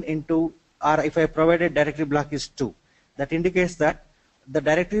 1 into, or if I provided directory block is 2, that indicates that the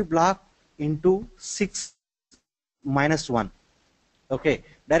directory block into 6 minus 1. Okay,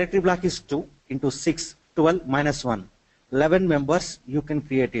 directory block is 2 into 6, 12 minus 1. 11 members you can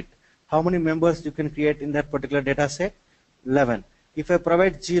create it. How many members you can create in that particular data set? 11. If I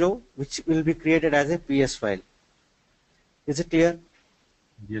provide 0, which will be created as a PS file. Is it clear?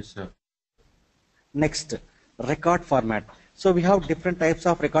 Yes, sir. Next, record format. So we have different types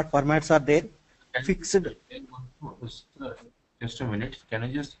of record formats are there. Fixed. Just a minute. Can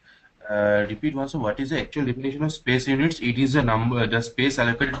I just repeat once? What is the actual definition of space units? It is the number, the space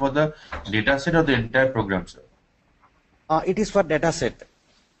allocated for the data set or the entire program, sir? It is for data set.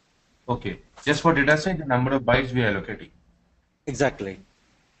 Okay. Just for data set, the number of bytes we are allocating. Exactly.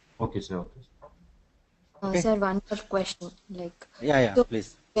 Okay, sir. Okay. Okay. Sir, one more question. Like, Yeah, so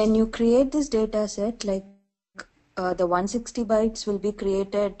please. when you create this data set, like the 160 bytes will be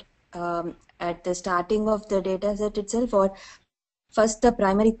created at the starting of the data set itself, or first the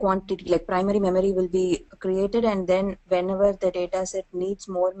primary quantity, like primary memory will be created, and then whenever the data set needs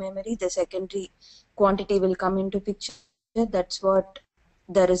more memory, the secondary quantity will come into picture. That's what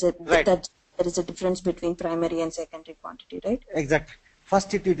Right. there is a difference between primary and secondary quantity, right? Exactly.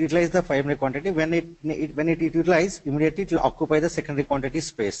 First, it utilize the primary quantity. When it utilize, immediately it will occupy the secondary quantity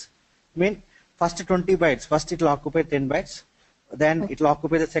space. Mean first 20 bytes. First, it will occupy 10 bytes. Then it will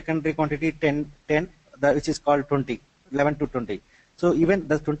occupy the secondary quantity 10, which is called 20, 11 to 20. So even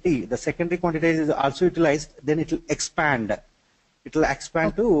the 20, the secondary quantity is also utilized. Then it will expand. It will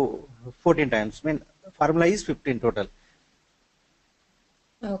expand to 14 times. I mean, formula is 15 total.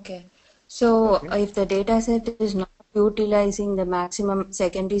 Okay. So Okay. if the data set is not utilizing the maximum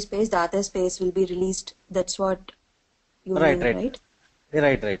secondary space, the other space will be released. That's what you Right, mean, right,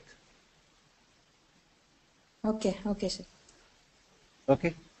 right? right. Okay, sir.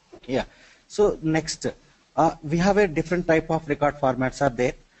 Okay. Yeah. So next, we have a different type of record formats are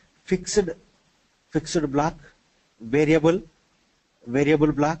there. Fixed block, variable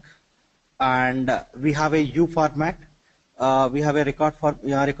block, and we have a U format. We have a record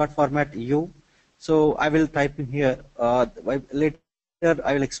format U. So I will type in here. Later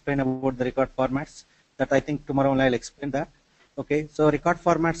I will explain about the record formats. That I think tomorrow only I'll explain that. Okay. So record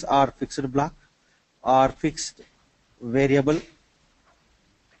formats are fixed block, or fixed variable.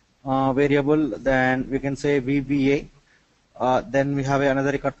 Then we can say VBA. Then we have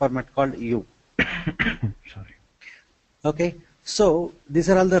another record format called U. Sorry. Okay, so these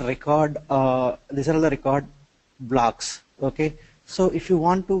are all the record. These are all the record blocks. Okay, so if you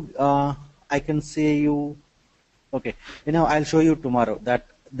want to, I can say you. Okay, I'll show you tomorrow that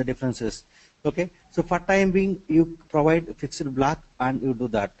the differences. Okay, so for time being, you provide fixed block and you do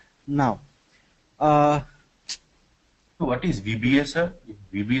that. Now, So what is VBA, sir? If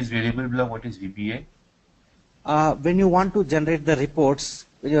VB is variable block, what is VBA? when you want to generate the reports,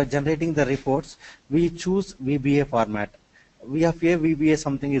 when you are generating the reports, we choose VBA format. We have here VBA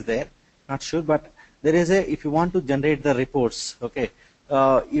something is there, not sure, but there is a, if you want to generate the reports, okay,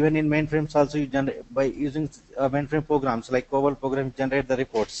 even in mainframes also you generate by using mainframe programs like COBOL program, generate the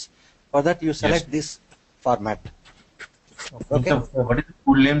reports. For that you select Yes. this format. Okay. Okay, So what is the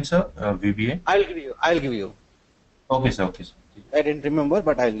full name, sir? VBA. I'll give you. Okay, sir. Okay, sir. I didn't remember,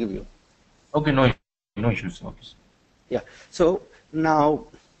 but I'll give you. Okay, no issues, sir. Okay, sir. Yeah. So now,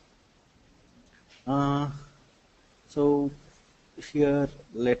 so here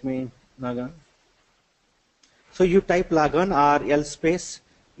let me log on. So you type log on or L space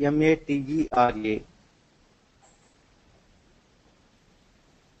MATERA.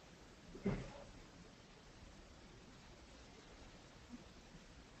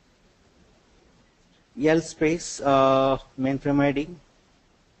 L space mainframe ID.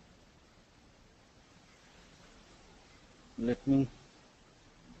 Let me.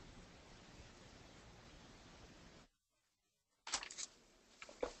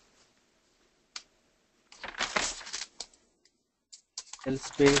 L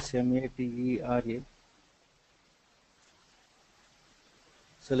space MATERA.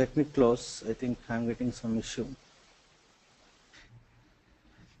 So let me close. I think I'm getting some issue.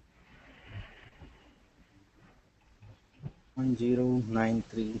 One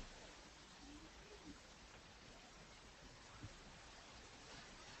 1093.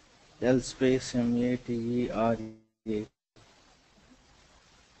 L space MATERA.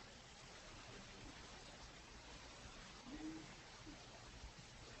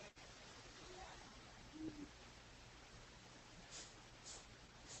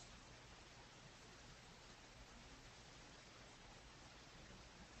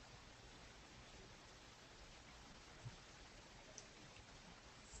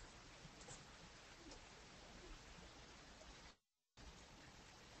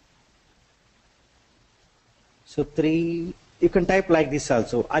 So 3, you can type like this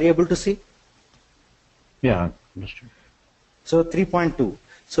also. Are you able to see? Yeah, understood. So 3.2.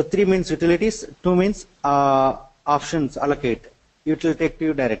 So 3 means utilities, 2 means options allocate. It will take to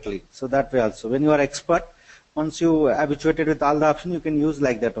you directly. So that way also. When you are expert, once you habituated with all the options, you can use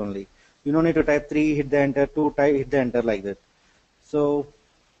like that only. You don't need to type 3, hit the enter, 2, type, hit the enter like that. So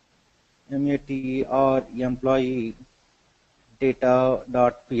MAT or employee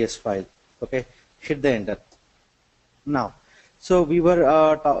data.ps file. Okay, hit the enter. Now, so we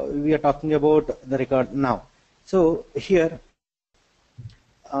are talking about the record now. So here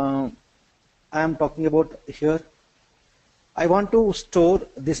I am talking about here. I want to store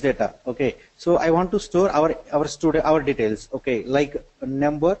this data. Okay, so I want to store our details. Okay, like a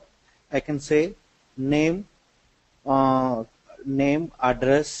number, I can say name, name,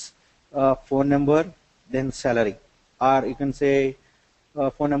 address, phone number, then salary, or you can say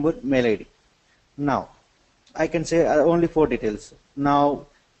phone number, mail ID. Now I can say only 4 details. Now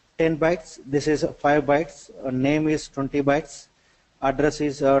 10 bytes. This is 5 bytes. Name is 20 bytes. Address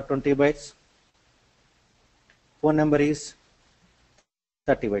is 20 bytes. Phone number is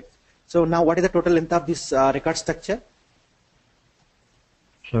 30 bytes. So now what is the total length of this record structure?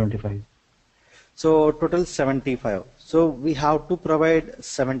 75. So total 75. So we have to provide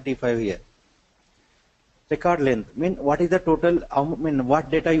 75 here. Record length mean what is the total, what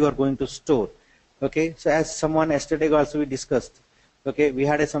data you are going to store. Okay, so as someone yesterday also we discussed, okay, we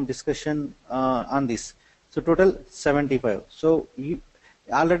had some discussion on this. So total 75. So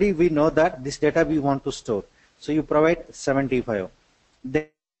already we know that this data we want to store. So you provide 75.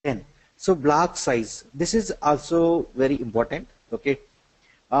 Then, so block size, this is also very important. Okay,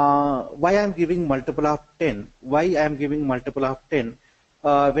 why I am giving multiple of 10? Why I am giving multiple of 10?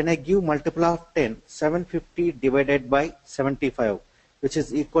 When I give multiple of 10, 750 divided by 75, which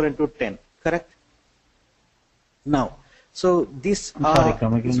is equivalent to 10, correct? Now, so this. Sorry,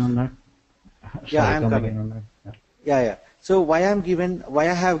 come again on that. Yeah, I am coming. Yeah. So why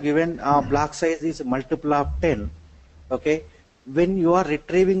I have given block size is multiple of 10. Okay, when you are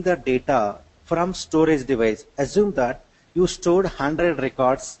retrieving the data from storage device, assume that you stored 100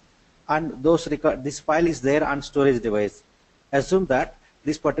 records, and this file is there on storage device. Assume that in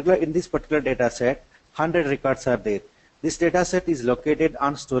this particular data set, 100 records are there. This data set is located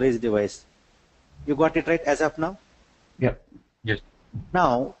on storage device. You got it right as of now? Yeah. Yes.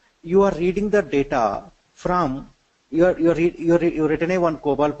 Now you are reading the data from you're written a one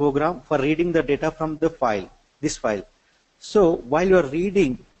COBOL program for reading the data from the file, this file. So while you are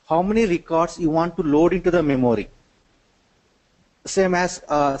reading, how many records you want to load into the memory? Same as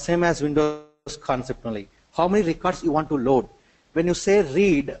Windows concept only. How many records you want to load? When you say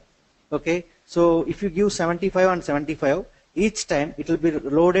read, okay, so if you give 75 and 75, each time it will be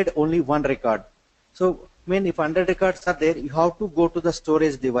loaded only one record. So if 100 records are there, you have to go to the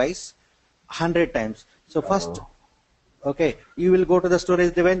storage device 100 times. So first, okay, you will go to the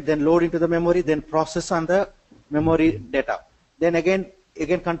storage device, then load into the memory, then process on the memory data. Then again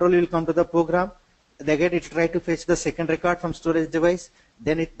control will come to the program. Again it will try to fetch the second record from storage device.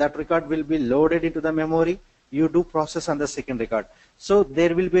 Then that record will be loaded into the memory. You do process on the second record. So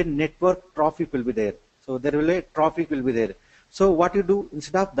there will be a network traffic will be there. So there will be a traffic will be there. So what you do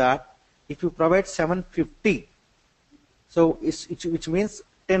instead of that, if you provide 750, so which means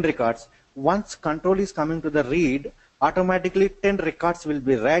 10 records. Once control is coming to the read, automatically 10 records will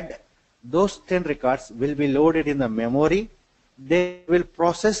be read. Those 10 records will be loaded in the memory. They will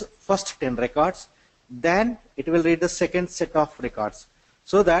process first 10 records. Then it will read the second set of records,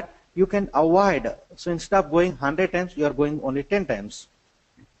 so that you can avoid. So instead of going 100 times, you are going only 10 times.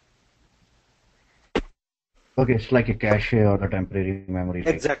 Okay, it's like a cache or the temporary memory.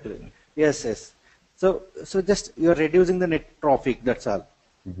 Exactly. Right? Yes. So just you are reducing the net traffic. That's all.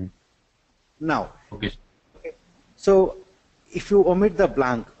 Mm-hmm. Now. Okay. So if you omit the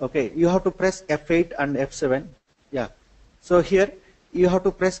blank, okay, you have to press F8 and F7. Yeah. So here you have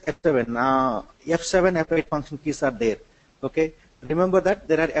to press F7. F7, F8 function keys are there. Okay. Remember that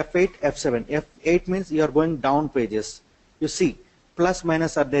there are F8, F7. F8 means you are going down pages. You see, plus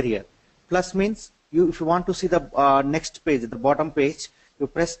minus are there here. Plus means if you want to see the next page, the bottom page, you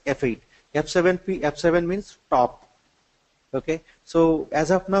press F8. F7 means top. Okay. So as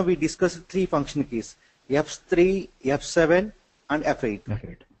of now, we discussed 3 function keys: F3, F7, and F8.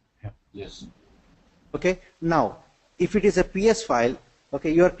 F8. Yeah. Yes. Okay. Now, if it is a PS file,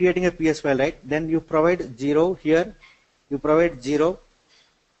 okay, you are creating a PS file, right? Then you provide 0 here. You provide 0,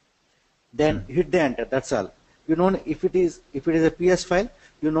 then hit the enter. That's all. You know, if it is a PS file,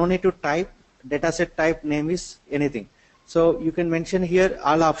 you no need to type. Dataset type name is anything. So you can mention here,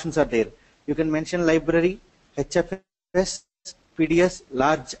 all options are there. You can mention library, HFS, PDS,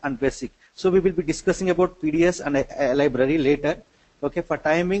 large, and basic. So we will be discussing about PDS and library later. Okay, for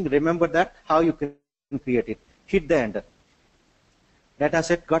timing, remember that how you can create it. Hit the enter.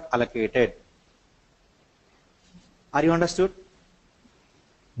 Dataset got allocated. Are you understood?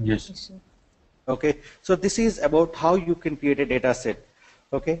 Yes. Okay, so this is about how you can create a data set.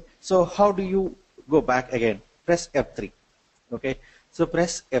 Okay, so how do you go back again? Press F3. Okay, so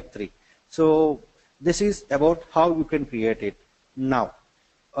press F3. So this is about how you can create it. Now,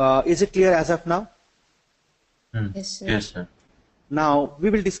 is it clear as of now? Yes, sir. Yes, sir. Now we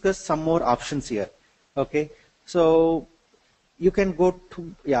will discuss some more options here. Okay, so you can go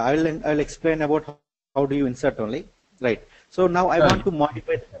to, yeah, I'll explain about how do you insert only, right? So now I want to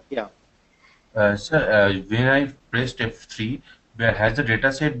modify, yeah. Sir, when I pressed F3, has the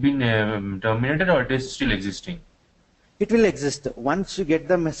data set been terminated or it is still existing? It will exist. Once you get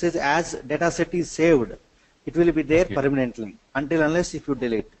the message as data set is saved, it will be there Okay. permanently until unless if you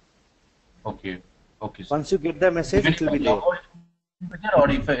delete. Okay. Okay, sir. Once you get the message, Even it will if be I there. log out, it will be there, or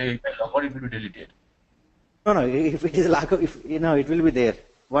if I log out, it will be deleted. No, no. If it is lack of, if you know, it will be there.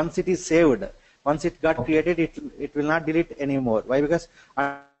 Once it is saved, once it got Okay. created, it will not delete anymore. Why? Because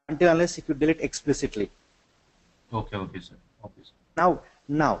until unless if you delete explicitly. Okay, okay, sir. Okay, sir. Now,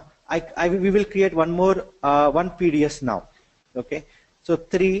 we will create one more one PDS now. Okay. So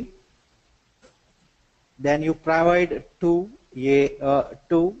 3. Then you provide to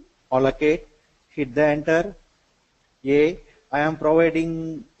allocate. Hit the enter. I am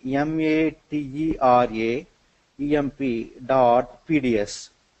providing MATERA EMP dot PDS.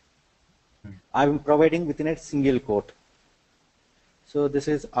 I am providing within a single quote. So this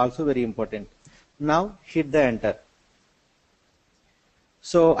is also very important. Now hit the enter.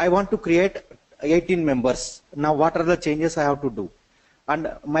 So I want to create 18 members. Now what are the changes I have to do?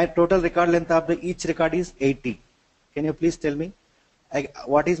 And my total record length of each record is 80. Can you please tell me?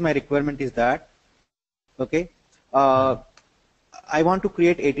 What is my requirement is that, okay, I want to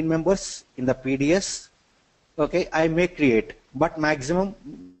create 18 members in the PDS. Okay, I may create, but maximum,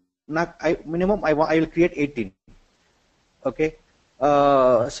 minimum I will create 18. Okay,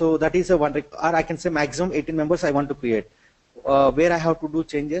 so that is a one, or I can say maximum 18 members I want to create. Where I have to do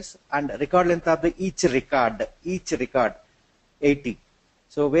changes, and record length of each record 80.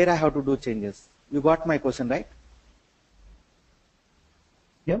 So where I have to do changes. You got my question, right?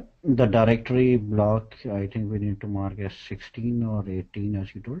 Yep, the directory block, I think we need to mark as 16 or 18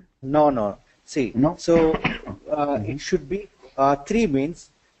 as you told. No. See, No. so it should be 3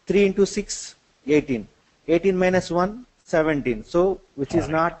 means 3 into 6, 18. 18 minus 1, 17. So which is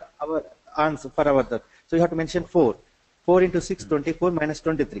not our answer for our that. So you have to mention 4. 4 into 6, 24 minus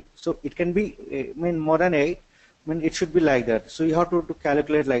 23. So it can be more than 8. It should be like that. So you have to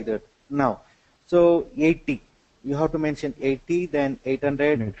calculate like that. Now, so 80. You have to mention 80, then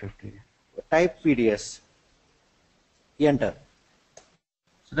 800. 850. Type PDS. Enter.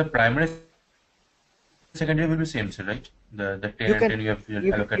 So the primary and secondary will be same, sir, right? The 10 You and can 10 you have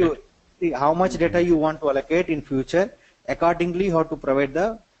if allocated. you see how much data you want to allocate in future. Accordingly, you have to provide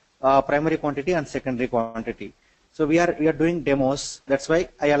the primary quantity and secondary quantity. So we are doing demos. That's why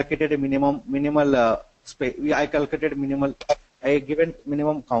I allocated a minimal space. I calculated minimal. I given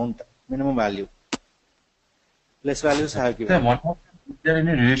minimum count, minimum value. Less values I have Sir, given. one more. Is there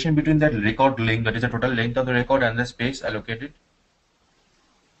any relation between that record length, that is the total length of the record, and the space allocated?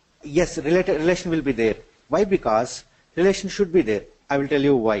 Yes, relation will be there. Why? Because relation should be there. I will tell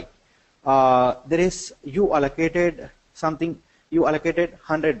you why. There is, you allocated something. You allocated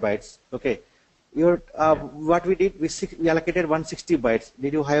 100 bytes. Okay. What we did, we allocated 160 bytes.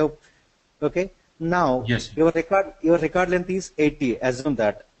 Did you have? Okay. Now Yes. your record length is 80. Assume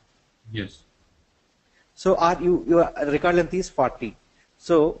that. Yes. So your record length is 40.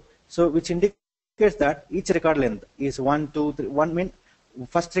 So which indicates that each record length is 1, 2, 3. One mean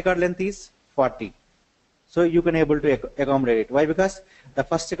first record length is 40. So you can able to accommodate it. Why? Because the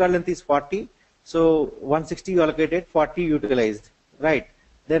first record length is 40. So 160 you allocated, 40 utilized, right?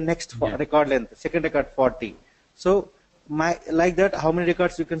 Then next record length, second record 40. So like that, how many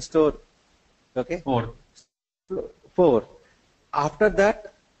records you can store? Okay. 4. After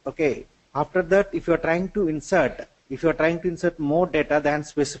that, okay. After that, if you are trying to insert more data than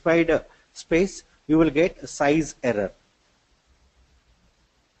specified space, you will get size error.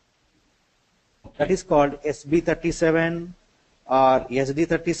 That is called SB37 or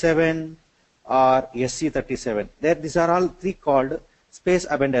SD37 or SC37. These are all 3 called space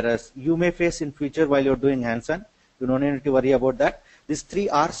abend errors. You may face in future while you're doing hands-on. You don't need to worry about that. These 3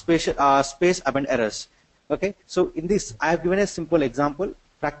 are space abend errors. Okay. So in this, I have given a simple example.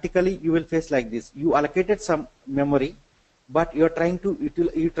 Practically, you will face like this. You allocated some memory, but you're trying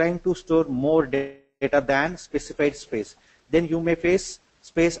to store more data than specified space. Then you may face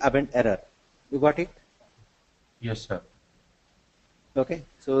space abend error. You got it? Yes, sir. Okay.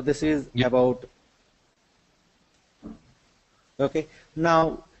 So this is about. Okay.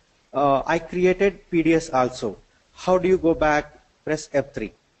 Now I created PDS also. How do you go back? Press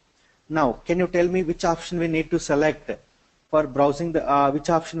F3. Now, can you tell me which option we need to select for browsing the which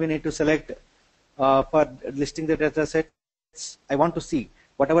option we need to select for listing the data sets? I want to see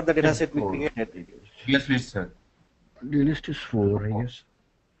whatever the data set we created. Yes, please, sir. The list is 4, I guess.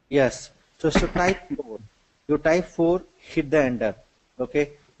 Yes. So type 4. You type 4, hit the enter.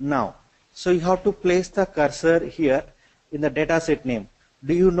 Okay. Now, so you have to place the cursor here in the dataset name.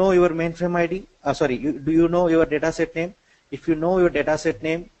 Do you know your mainframe ID? Do you know your dataset name? If you know your dataset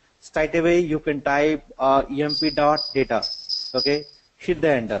name, straight away you can type emp.data. Okay. Hit the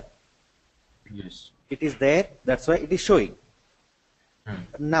enter. Yes. It is there. That's why it is showing.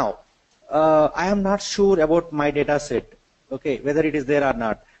 Now, I am not sure about my data set, okay, whether it is there or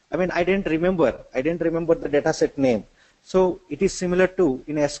not. I mean, I didn't remember the data set name. So it is similar to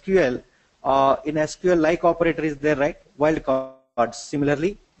in SQL. In SQL, like operator is there, right? Wildcard.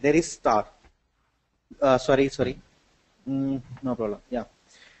 Similarly, there is star. No problem. Yeah.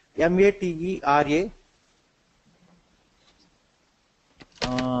 MATERA.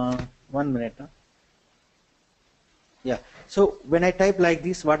 1 minute. Huh? Yeah. So when I type like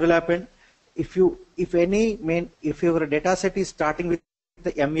this, what will happen? If your data set is starting with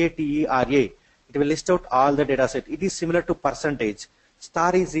the MATERA, it will list out all the data set. It is similar to percentage.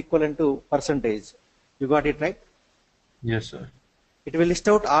 Star is equivalent to percentage. You got it right? Yes, sir. It will list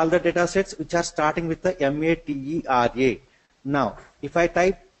out all the data sets which are starting with the MATERA. Now, if I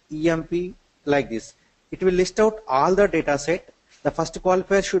type EMP like this, it will list out all the data set. The first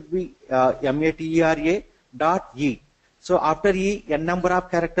qualifier should be MATERA dot E. So after E, n number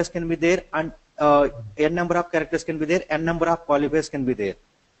of characters can be there, and n number of characters can be there, n number of qualifiers can be there.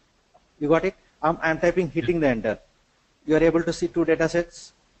 You got it? I'm typing, hitting the enter. You are able to see 2 data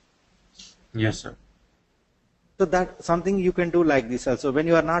sets. Yes, sir. So that something you can do like this also. When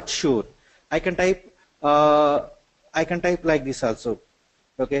you are not sure, I can type like this also.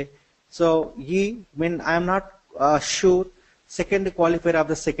 Okay. So E, when I am not sure, second qualifier of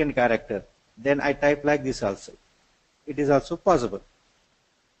the second character, then I type like this also. It is also possible.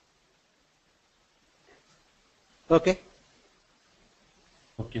 Okay.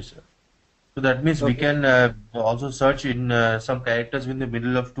 Okay, sir. So that means we can also search in some characters in the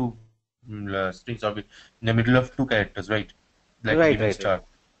middle of 2 strings, or in the middle of 2 characters, right? Like Right. star.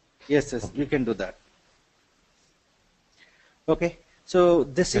 Yes, you can do that. Okay. So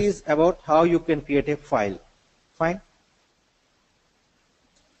this is about how you can create a file. Fine.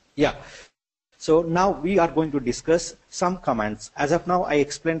 Yeah. So now we are going to discuss some commands. As of now, I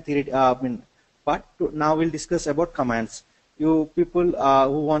explained theory, but now we'll discuss about commands. You people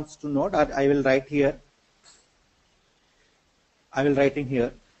who wants to know that, I will write here. I will write in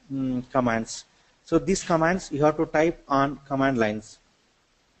here commands. So these commands you have to type on command lines.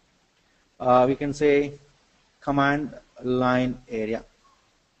 We can say command line area.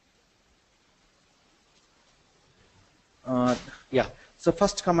 Yeah. So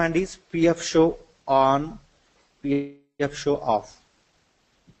first command is pf show on, pf show off.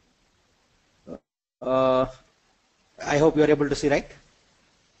 I hope you are able to see, right?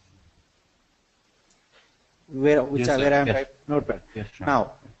 Where I am typing notepad. Yes, sir.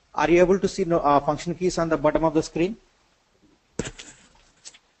 Now, are you able to see function keys on the bottom of the screen?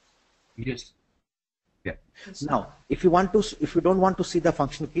 Yes. Yeah. Now, if you don't want to see the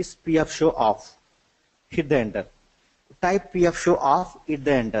function keys, pf show off, hit the enter. Type pf show off, hit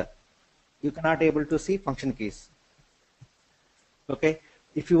the enter. You cannot able to see function keys. Okay.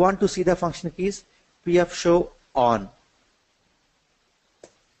 If you want to see the function keys, pf show on,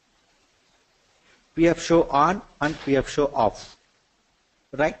 pf show on and pf show off.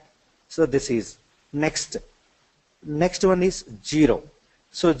 Right. So this is next. Next one is 0.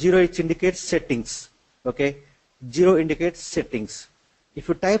 So 0 it indicates settings. Okay. 0 indicates settings. If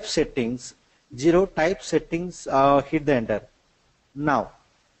you type settings, 0 type settings, hit the enter. Now,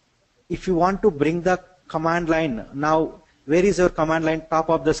 if you want to bring the command line, now where is your command line? Top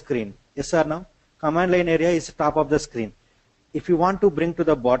of the screen. Yes or no? Command line area is top of the screen. If you want to bring to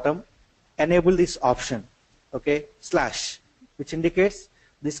the bottom, enable this option. Okay, slash, which indicates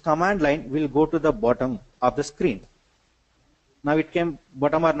this command line will go to the bottom of the screen. Now it came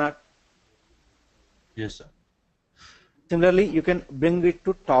bottom or not? Yes, sir. Similarly, you can bring it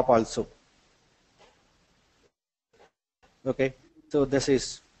to top also. Okay, so this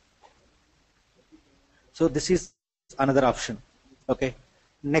is another option. Okay,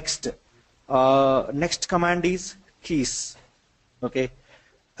 next command is keys. Okay,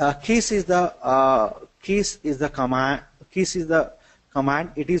 keys is the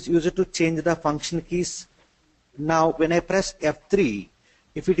command. It is used to change the function keys. Now, when I press F3,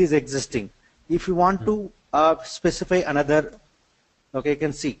 if it is existing, if you want to specify another, okay, you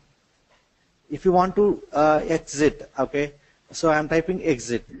can see. If you want to exit, okay, so I am typing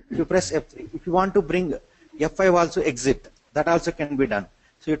exit. If you press F3, if you want to bring F5 also exit, that also can be done.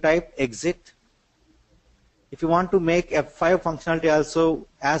 So you type exit, If you want to make F5 functionality also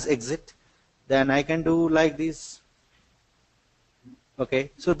as exit, then I can do like this.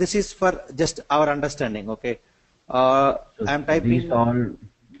 Okay, so this is for just our understanding. Okay, So I'm typing. these all,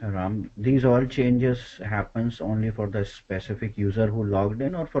 Ram, these all changes happens only for the specific user who logged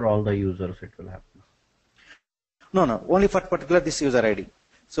in, or for all the users it will happen? No, only for particular this user ID.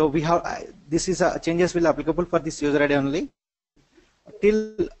 So we have this is changes will applicable for this user ID only.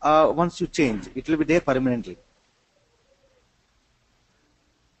 Till once you change, it will be there permanently.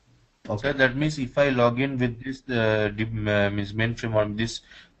 Okay. So that means if I log in with this means mainframe or this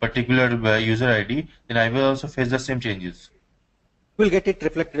particular user ID, then I will also face the same changes. You will get it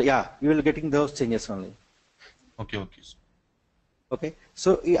reflected. Yeah, you will getting those changes only. Okay. Okay.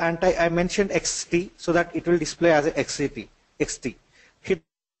 So and I mentioned XT so that it will display as a XT. Hit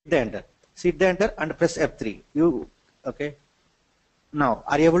the enter. Hit the enter and press F3. You okay? Now,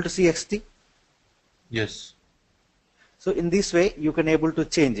 are you able to see XT? Yes. So in this way, you can able to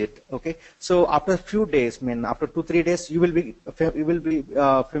change it. Okay. So after a few days, after 2-3 days, you will be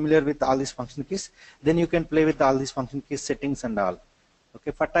familiar with all these function keys. Then you can play with all these function keys settings and all.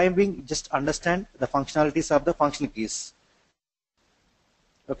 Okay. For time being, just understand the functionalities of the function keys.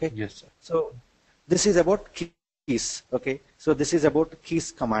 Okay. Yes, sir. So this is about keys. Okay. So this is about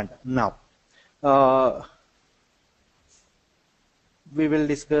keys command. Now, we will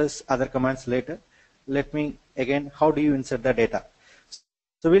discuss other commands later. Let me again, how do you insert the data?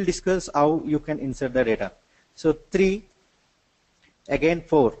 So we'll discuss how you can insert the data. So 3, again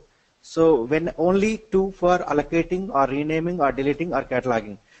 4. So when only 2 for allocating or renaming or deleting or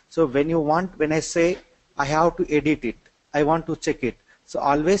cataloging. So when I say I have to edit it, I want to check it. So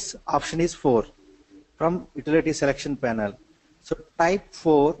always option is 4 from utility selection panel. So type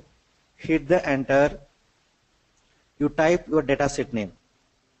 4, hit the enter. You type your data set name,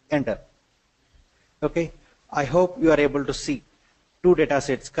 enter. Okay, I hope you are able to see 2 data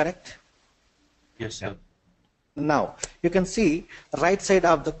sets, correct? Yes, sir. Now you can see right side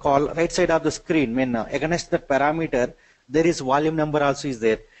of the screen, against the parameter there is volume number also is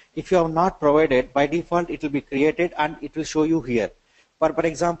there. If you have not provided, by default it will be created and it will show you here. For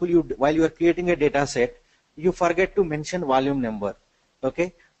example, while you are creating a data set, you forget to mention volume number.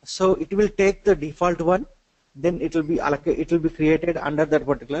 Okay, so it will take the default one, then it will be created under that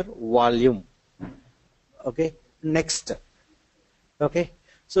particular volume. Okay, next. Okay,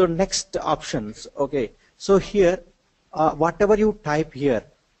 so next options. Okay, so here whatever you type here,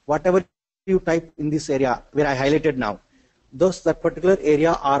 whatever you type in this area where I highlighted now, that particular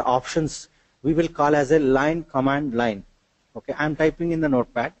area are options we will call as a line command line. Okay, I'm typing in the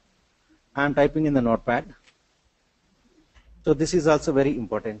notepad. So this is also very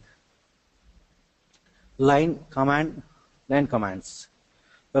important. Line commands.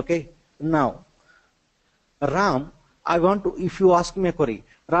 Okay, now Ram, I want to, if you ask me a query,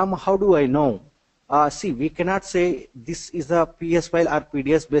 Ram, how do I know? See, we cannot say this is a PS file or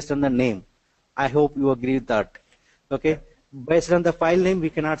PDS based on the name. I hope you agree with that. Okay, based on the file name, we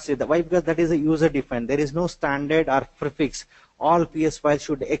cannot say that. Why? Because that is a user defined. There is no standard or prefix. All PS files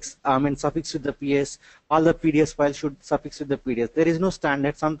should suffix with the PS. All the PDS files should suffix with the PDS. There is no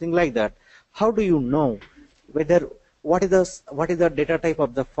standard, something like that. How do you know whether what is the data type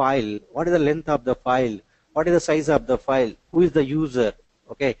of the file? What is the length of the file? What is the size of the file? Who is the user?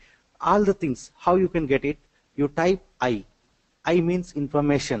 Okay, all the things. How you can get it? You type I. I means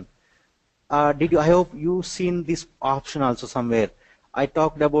information. I hope you seen this option also somewhere. I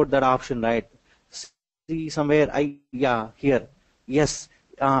talked about that option, right? See somewhere. Here. Yes.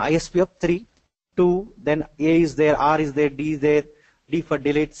 ISPF 3, 2. Then A is there, R is there, D is there. D for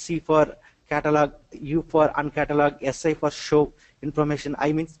delete, C for catalog, U for uncatalog, SI for show information.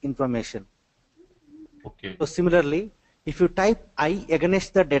 I means information. Okay. So similarly, if you type I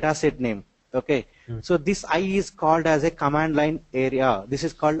against the data set name, okay, so this I is called as a command line area. This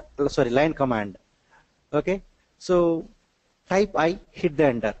is called, line command. Okay, so type I, hit the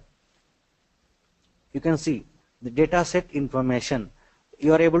enter. You can see the data set information.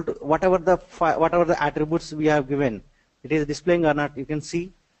 You are able to, whatever the attributes we have given, it is displaying or not. You can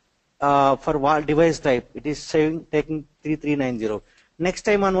see for device type, it is taking 3390. Next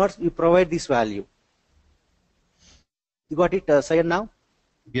time onwards, you provide this value. You got it, Sayan, now?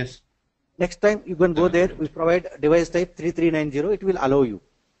 Yes. Next time you can go there, we provide device type 3390, it will allow you.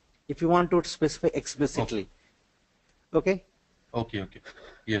 If you want to specify explicitly. Okay? Okay.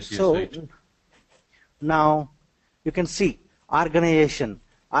 Yes, so, right. Now you can see organization.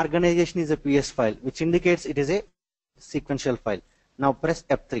 Organization is a PS file, which indicates it is a sequential file. Now press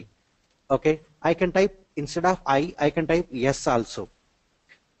F3. Okay? I can type, instead of I can type yes also.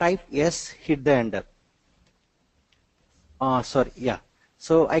 Type yes, hit the enter. Sorry, yeah.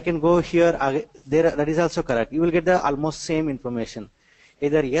 So I can go here, there, that is also correct. You will get the almost same information,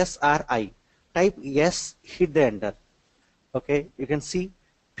 either yes or I. Type yes, hit the enter. Okay, you can see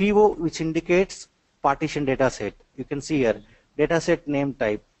PO, which indicates partition data set. You can see here, dataset name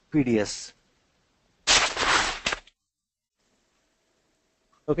type, PDS.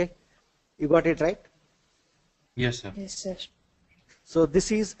 Okay, you got it right? Yes, sir. Yes, sir. So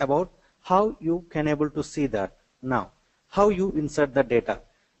this is about how you can able to see that. Now, how you insert the data.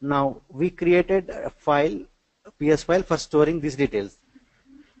 Now, we created a file, a PS file for storing these details.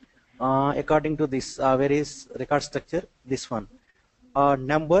 According to this, where is record structure? This one.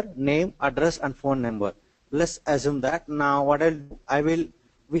 Number, name, address, and phone number. Let's assume that. Now, what I'll do,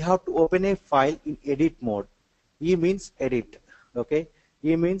 we have to open a file in edit mode. E means edit. Okay,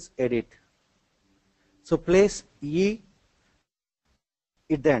 E means edit. So place E,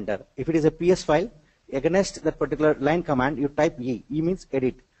 hit the enter. If it is a PS file, against that particular line command, you type E. E means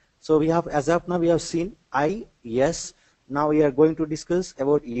edit. So we have, as of now, we have seen I, yes. Now we are going to discuss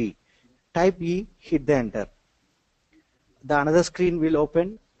about E. Type E, hit the enter. The another screen will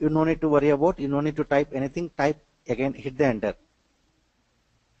open. You no need to worry about. You no need to type anything. Type again, hit the enter.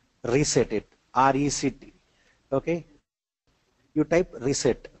 Reset it. RECT. Okay. You type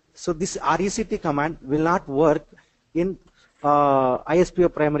reset. So this RECT command will not work in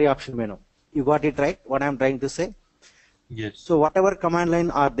ISPF primary option menu. You got it right? What I am trying to say? Yes. So whatever command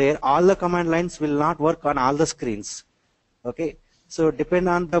line are there, all the command lines will not work on all the screens. Okay. So depend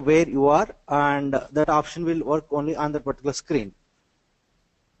on the where you are, and that option will work only on that particular screen.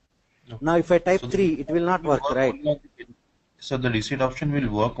 Okay. Now if I type So 3, it will not work, right? So the reset option will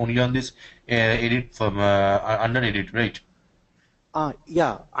work only on this edit from under edit, right?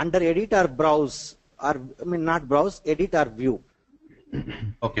 Yeah, under edit or browse, or I mean not browse, edit or view.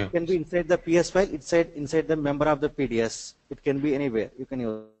 Okay. It can be inside the PS file, inside the member of the PDS. It can be anywhere. You can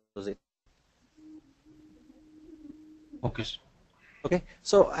use it. Okay. Okay,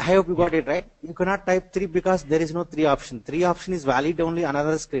 so I hope you got it right. You cannot type 3 because there is no 3 option. 3 option is valid only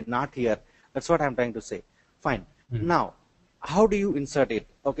another screen, not here. That's what I'm trying to say. Fine. Now, how do you insert it?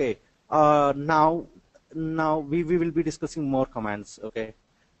 Okay. Now we will be discussing more commands. Okay.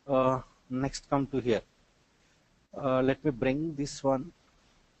 Next, come to here. Let me bring this one.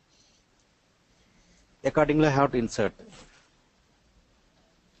 Accordingly, how to insert.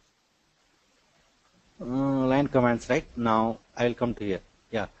 Line commands, right? Now I will come to here.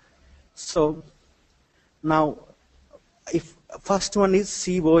 Yeah. So now, if first one is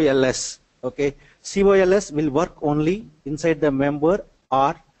COLS, okay, COLS will work only inside the member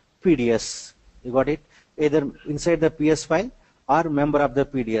or PDS. You got it? Either inside the PS file or member of the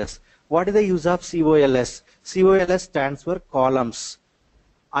PDS. What is the use of COLS? COLS stands for columns.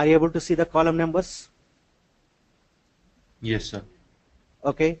 Are you able to see the column numbers? Yes, sir.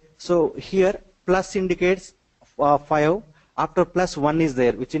 Okay. So here plus indicates 5. After plus 1 is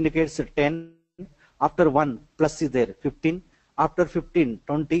there, which indicates 10. After 1 plus is there, 15. After 15,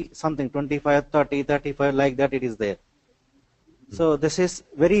 20 something, 25, 30, 35, like that it is there. So this is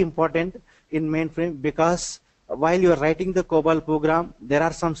very important in mainframe, because while you are writing the COBOL program, there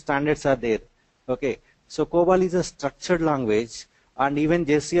are some standards are there. Okay. So COBOL is a structured language, and even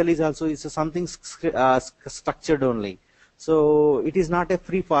JCL is also something structured only. So it is not a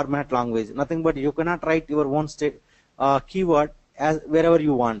free format language. Nothing but you cannot write your own keyword as wherever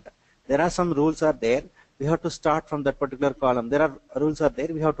you want. There are some rules are there. We have to start from that particular column. There are rules are there.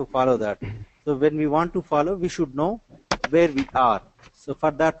 We have to follow that. So when we want to follow, we should know where we are. So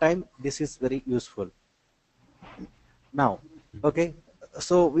for that time, this is very useful. Now, okay.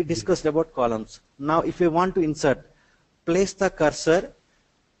 So we discussed about columns. Now, if you want to insert, place the cursor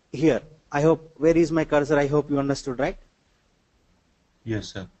here. I hope, where is my cursor? I hope you understood, right? Yes,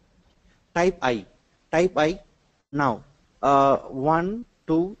 sir. Type I. Type I. Now, 1,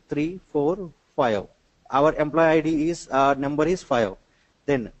 2, 3, 4, 5. Our employee ID is, number is 5.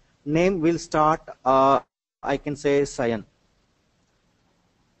 Then name will start, I can say Cyan.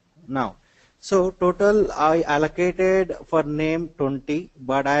 Now, so total I allocated for name 20,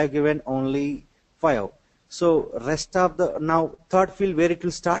 but I have given only 5. So rest of the, now third field where it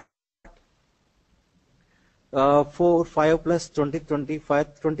will start, 4, 5 plus 20,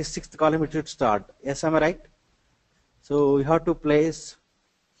 25, 26th column it should start. Yes, am I right? So you have to place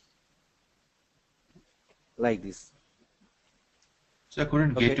like this. So I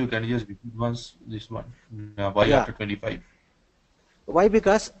couldn't Okay. get you. Can you just repeat once this one? Why Yeah. after 25? Why?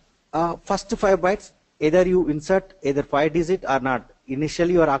 Because first 5 bytes, either you insert either 5 digit or not.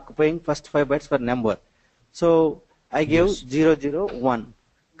 Initially you are occupying first 5 bytes for number. So I gave Yes. 001.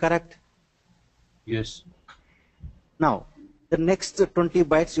 Correct? Yes. Now the next 20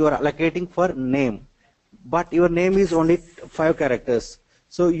 bytes you are allocating for name, but your name is only 5 characters.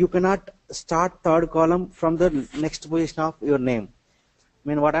 So you cannot start third column from the next position of your name. I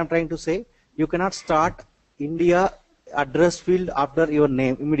mean, what I'm trying to say, you cannot start India address field after your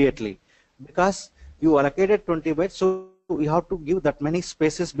name immediately, because you allocated 20 bytes, so you have to give that many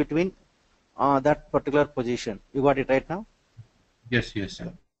spaces between that particular position. You got it right now? Yes, yes,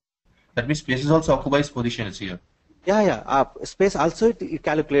 sir. That means spaces also occupies positions here. Yeah. Space also it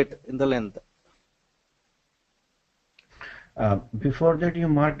calculate in the length. Before that, you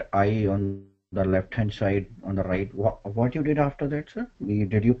marked I on the left hand side on the right. What you did after that, sir?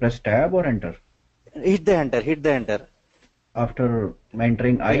 Did you press tab or enter? Hit the enter. After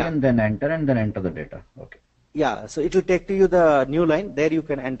entering I Yeah. and then enter the data. Okay. Yeah, so it will take to you the new line. There you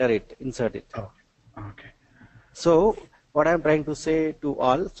can enter it, insert it. Oh, okay. So what I'm trying to say to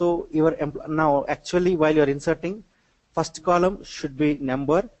all, so your now actually while you're inserting, first column should be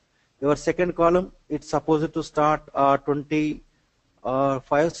number. Your second column, it's supposed to start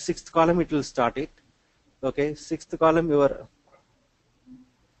 25. Sixth column, it will start it. Okay, sixth column,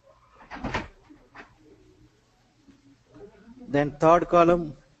 then third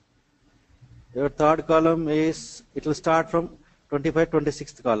column, your third column is, it will start from 25,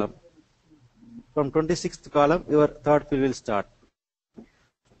 26th column. From 26th column, your third field will start.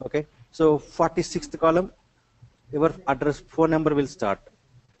 Okay, so 46th column, your address phone number will start.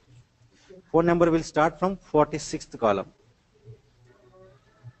 Phone number will start from 46th column.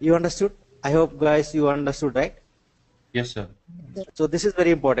 You understood? I hope guys you understood, right? Yes, sir. So this is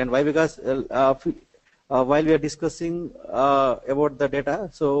very important. Why? Because while we are discussing about the data,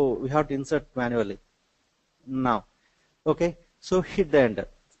 so we have to insert manually. Now, okay. So hit the enter.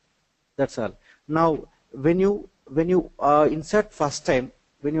 That's all. Now, when you insert first time,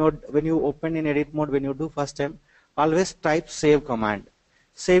 when you open in edit mode, when you do first time, always type save command.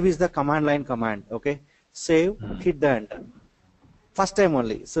 Save is the command line command. Okay. Save. Hit the enter. First time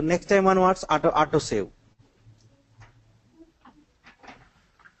only. So next time onwards, auto save.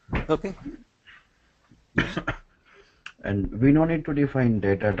 Okay. And we don't need to define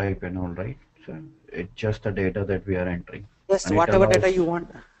data type and all, right? So it's just the data that we are entering. Yes, And whatever allows... data you want.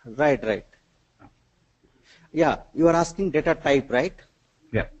 Right. Yeah, you are asking data type, right?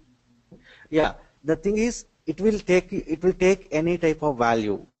 Yeah. Yeah. The thing is, it will take any type of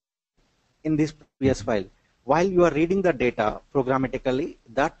value in this PS file. While you are reading the data programmatically,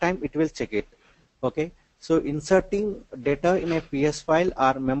 that time it will check it. Okay. So inserting data in a PS file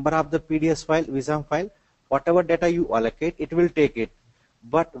or member of the PDS file, WISAM file, whatever data you allocate, it will take it.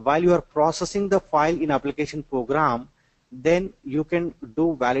 But while you are processing the file in application program, then you can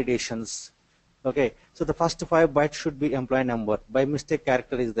do validations. Okay. So the first 5 bytes should be employee number. By mistake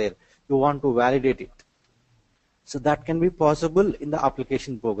character is there. You want to validate it. So that can be possible in the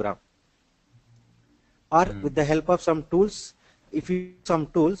application program. Or with the help of some tools, if you use some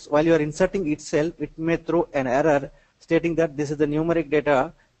tools, while you are inserting itself, it may throw an error stating that this is the numeric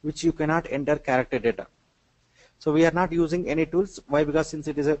data which you cannot enter character data. So we are not using any tools. Why? Because since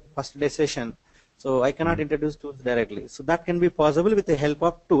it is a first day session, so I cannot introduce tools directly. So that can be possible with the help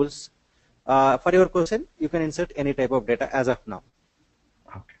of tools. For your question, you can insert any type of data as of now.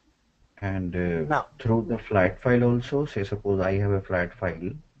 Okay. And now, through the flat file also, say suppose I have a flat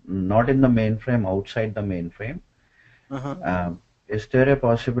file, not in the mainframe, outside the mainframe. Is there a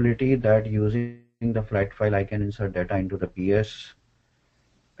possibility that using the flat file I can insert data into the PS?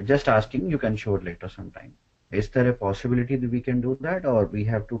 Just asking, you can show it later sometime. Is there a possibility that we can do that, or we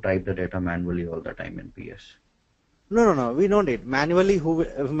have to type the data manually all the time in PS? No, we don't need manually.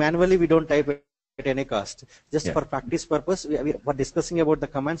 Manually we don't type at any cost. Just for practice purpose, we are discussing about the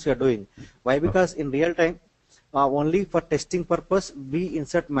commands we are doing. Why? Because in real time, only for testing purpose we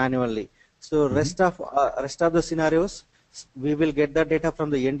insert manually. So rest of the scenarios, we will get the data from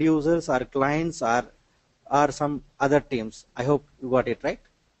the end users, our clients, or some other teams. I hope you got it right.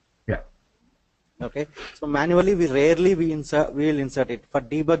 Yeah. Okay. So manually we will insert it for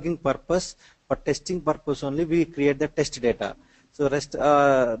debugging purpose. For testing purpose only, we create the test data. So rest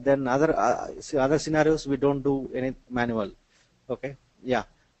then other scenarios we don't do any manual. Okay. Yeah.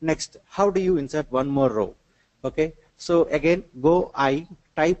 Next, how do you insert one more row? Okay. So again,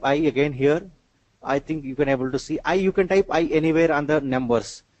 type I again here. I think you can able to see you can type I anywhere on the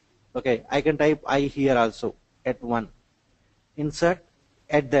numbers. Okay. I can type I here also at 1. Insert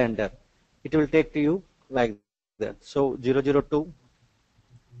at the enter. It will take to you like that. So 002.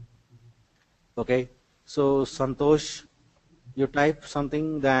 Okay. So Santosh, you type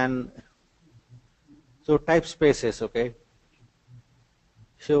something, then so type spaces. Okay.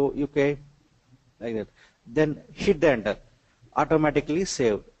 So UK like that. Then hit the enter. automatically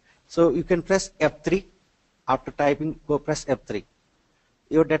saved. So you can press F3 after typing, go press F3.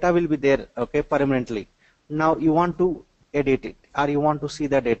 Your data will be there, okay, permanently. Now you want to edit it or you want to see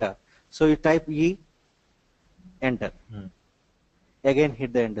the data. So you type E, enter. Again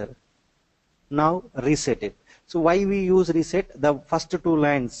hit the enter. Now reset it. So why we use reset? The first two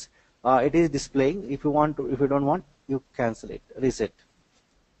lines it is displaying. If you want to, if you don't want, you cancel it. Reset.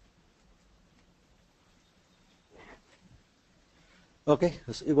 Okay,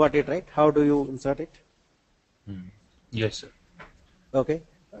 so you got it right. How do you insert it? Yes, sir. Okay.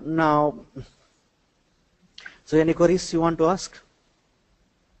 Now, so any queries you want to ask?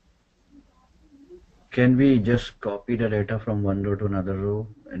 Can we just copy the data from one row to another row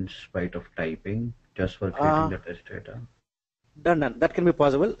in spite of typing, just for creating the test data? Done. That can be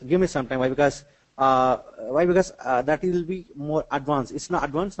possible. Give me some time. Why? Because that will be more advanced. It's not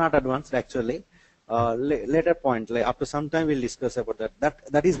advanced actually. Later point, like after some time we'll discuss about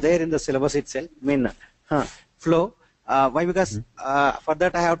that. That is there in the syllabus itself. Flow. Why? Because for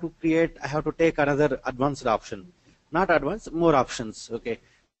that I have to take another advanced option. Not advanced, more options. Okay.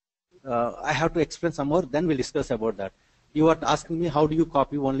 I have to explain some more, then we'll discuss about that. You are asking me how do you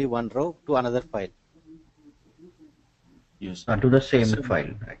copy only one row to another file? Yes. To the same file,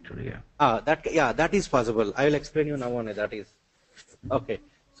 actually, yeah. That is possible. I will explain you now only. That is okay.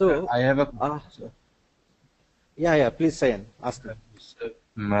 So I have a. Please say and ask me.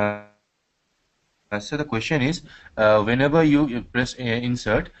 So the question is, whenever you press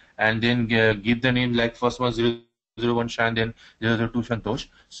insert and then give the name like first one 001 Shan, then 002 Santosh.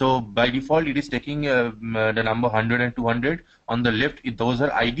 So by default, it is taking the number 100 and 200 on the left. Those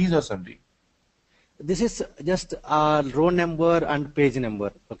are IDs or something. This is just row number and page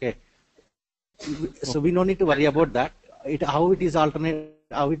number. Okay. So we don't need to worry about that. How it is alternate,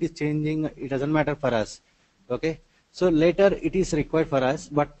 how it is changing, it doesn't matter for us. Okay. So later it is required for us,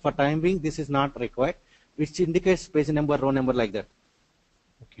 but for time being this is not required, which indicates page number, row number like that.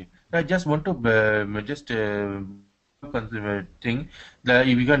 Okay. I just want to thing that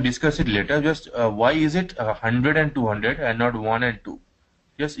we can discuss it later. Just why is it 100 and 200 and not 1 and 2?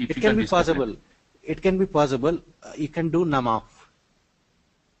 Yes, if it can be possible. It can be possible. You can do num off.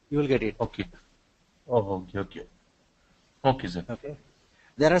 You will get it. Okay. Oh, okay. Okay, sir. Okay.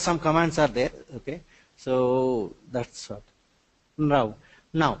 There are some commands are there. Okay. So that's what. Now,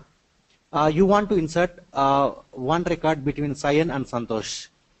 you want to insert one record between Sayan and Santosh.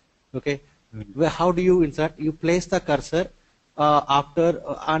 Okay. How do you insert? You place the cursor after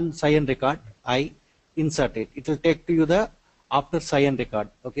on Sayan record. I insert it. It will take to you the after Sayan record.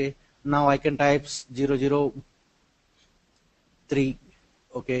 Okay. Now I can type 003.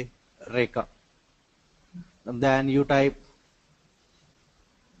 Okay. Rekha. And then you type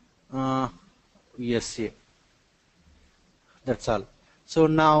yes. That's all. So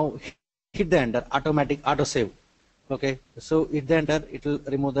now hit the enter. Automatic auto save. Okay. So hit the enter. It will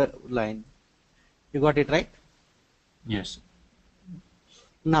remove the line. You got it right? Yes.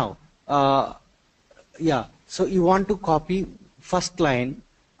 Now, so you want to copy first line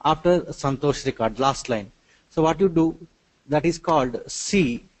after Santosh record, last line. So what you do, that is called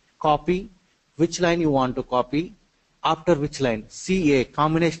C, copy, which line you want to copy, after which line, CA,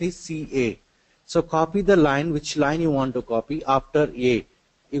 combination is CA. So copy the line, which line you want to copy after A.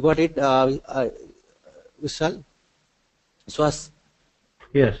 You got it, Vishal? Swas?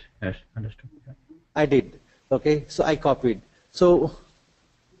 Yes, understood. I did. Okay, so I copied. So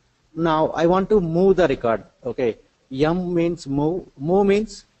now I want to move the record. Okay, M means move. Move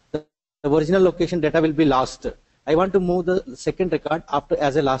means the original location data will be lost. I want to move the second record after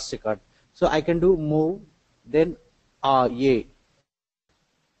as a last record. So I can do move, then A.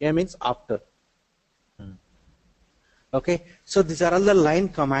 A means after. Okay, so these are all the line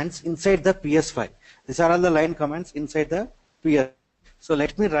commands inside the PS file. These are all the line commands inside the PS. So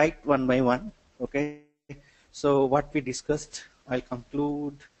let me write one by one. Okay, so what we discussed, I'll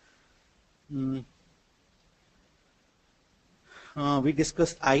conclude. We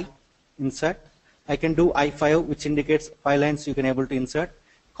discussed I, insert. I can do I5, which indicates 5 lines you can able to insert.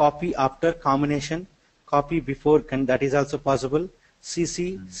 Copy after, combination, copy before, that is also possible.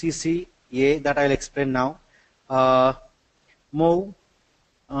 CC, A, that I'll explain now. Move,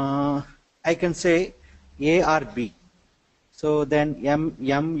 I can say A or B. So then M,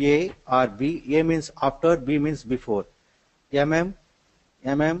 A or B. A means after, B means before. A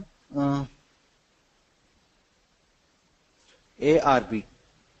or B.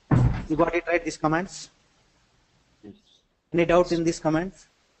 You got it right, these commands? Yes. Any doubt in these commands?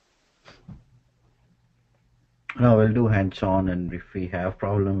 No, we'll do hands-on, and if we have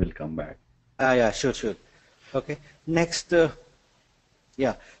problem, we'll come back. Yeah, sure. Okay. Next,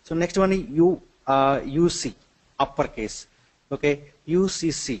 yeah. So next one is UC, uppercase. Okay.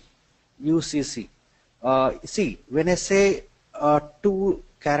 UCC, UCC. See, when I say two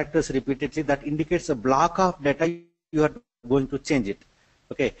characters repeatedly, that indicates a block of data you are going to change it.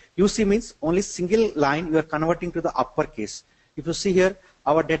 Okay. UC means only single line you are converting to the uppercase. If you see here,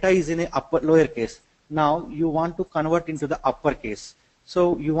 our data is in a lowercase. Now you want to convert into the uppercase.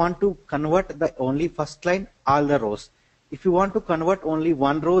 So you want to convert the only first line, all the rows. If you want to convert only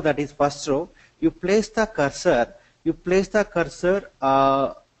one row, that is first row, you place the cursor.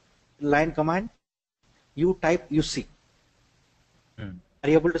 Line command. You type UC. Are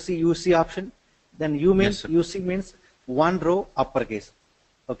you able to see UC option? Then U means yes, UC means one row uppercase.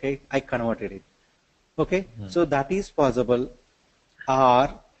 Okay, I converted it. Okay, so that is possible. Or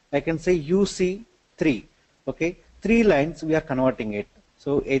I can say UC 3. Okay, 3 lines we are converting it.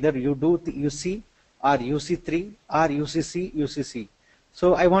 So either you do UC or UC3 or UCC, UCC.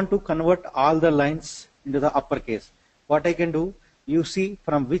 So I want to convert all the lines into the uppercase. What I can do, UC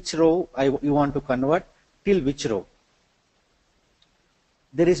from which row you want to convert till which row.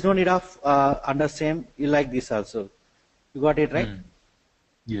 There is no need of under same, you like this also. You got it right?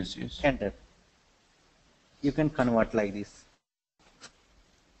 Yes, yes. Enter. You can convert like this.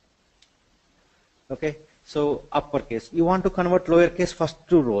 Okay, so uppercase. You want to convert lowercase first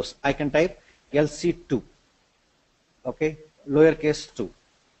 2 rows. I can type LC2. Okay, lowercase 2.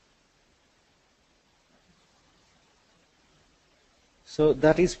 So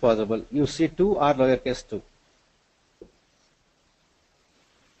that is possible. UC2 or lowercase 2.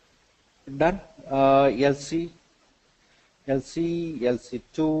 Done. LC,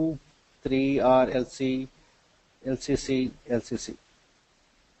 LC2, 3 or LC, LCC, LCC.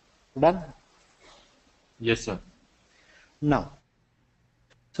 Done. Yes, sir. Now,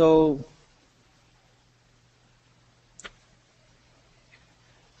 so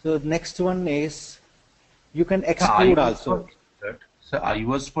next one is you can exclude also. So I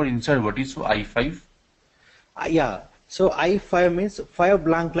was for insert. What is I5? Yeah. So I5 means 5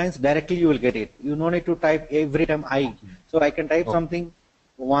 blank lines directly you will get it. You no need to type every time I. Okay. So I can type something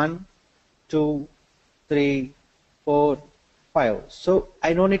 1, 2, 3, 4, 5. So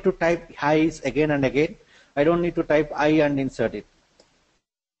I don't need to type I's again and again. I don't need to type I and insert it.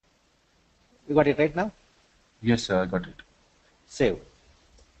 You got it right now? Yes, sir, I got it. Save.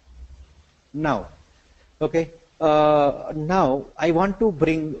 Now, okay. Now I want to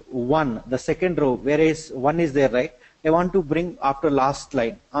bring 1, the second row, whereas 1 is there, right? I want to bring after last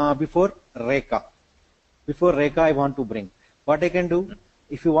line, before Rekha. Before Rekha I want to bring. What I can do,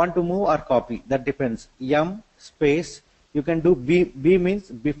 if you want to move or copy, that depends. M space, you can do B means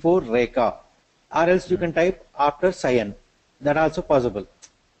before Rekha. Or else you can type after cyan. That also possible.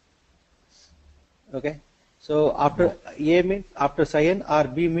 Okay. So after A means after cyan or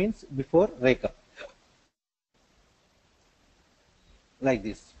B means before Rekha. Like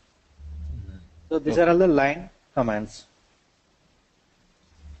this. So these are all the line commands.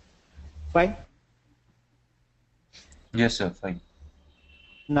 Fine? Yes, sir, fine.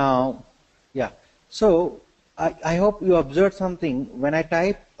 Now, yeah. So I hope you observed something. When I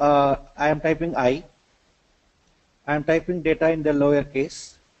type, I am typing I am typing data in the lower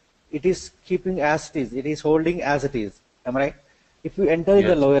case. It is keeping as it is. It is holding as it is. Am I right? If you enter in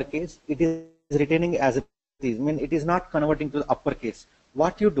the lower case, it is retaining as it is. I mean, it is not converting to the uppercase.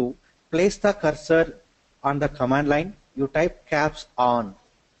 What you do, place the cursor on the command line. You type caps on.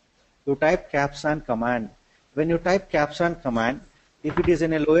 You type caps on command. When you type caps on command, if it is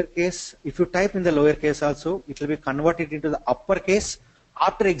in a lower case, if you type in the lower case also, it will be converted into the uppercase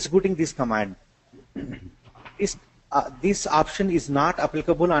after executing this command. This option is not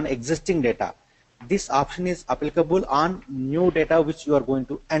applicable on existing data. This option is applicable on new data which you are going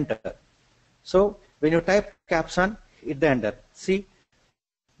to enter. So when you type caps on, hit the enter. See,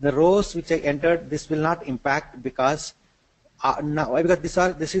 the rows which I entered, this will not impact because now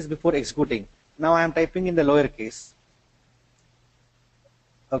because this is before executing. Now I am typing in the lower case.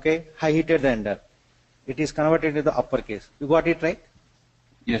 Okay, I hit the enter. It is converted to the uppercase. You got it right?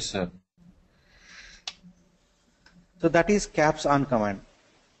 Yes, sir. So that is caps on command.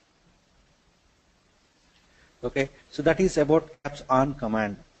 Okay, so that is about caps on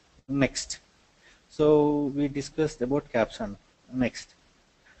command. Next. So we discussed about caps on. Next.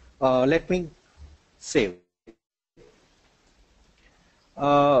 Let me save.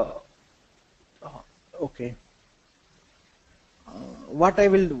 Okay. What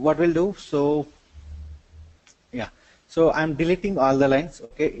will do? So yeah. So I'm deleting all the lines.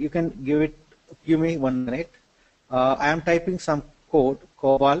 Okay, you can give me 1 minute. I am typing some code,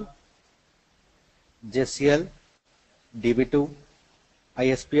 COBOL. JCL, DB2,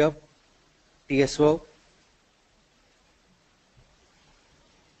 ISPF, TSO,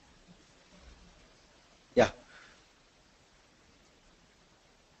 yeah.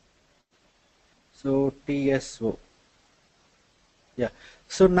 So TSO, yeah.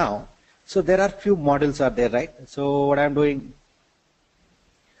 So now, so there are few models are there, right? So what I'm doing,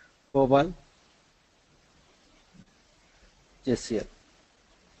 COBOL, JCL.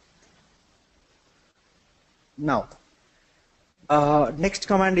 Now, next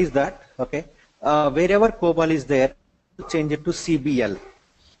command is that, okay, wherever COBOL is there, change it to CBL.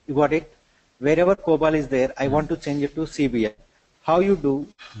 You got it? Wherever COBOL is there, I want to change it to CBL. How you do?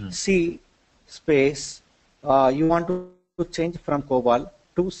 C space, you want to change from COBOL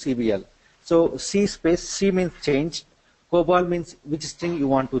to CBL. So C space, C means change, COBOL means which string you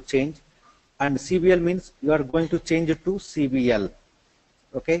want to change, and CBL means you are going to change it to CBL.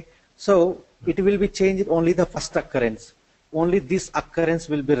 Okay, so it will be changed only the first occurrence. Only this occurrence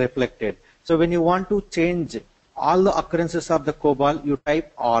will be reflected. So when you want to change all the occurrences of the COBOL, you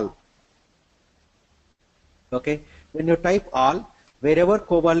type all. Okay, when you type all, wherever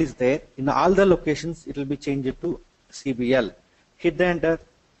COBOL is there, in all the locations, it will be changed to CBL. Hit the enter,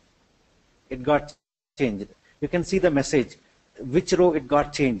 it got changed. You can see the message, which row it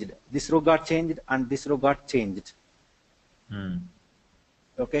got changed. This row got changed and this row got changed.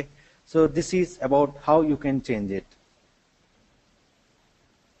 Okay, so this is about how you can change it.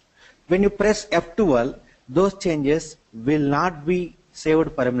 When you press F12, those changes will not be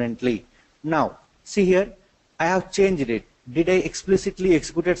saved permanently. Now, see here, I have changed it. Did I explicitly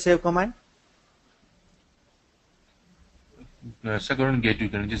execute save command? Sir, couldn't get you.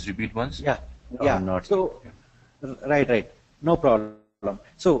 Can you just repeat once? Yeah, No, yeah. not So, right, no problem.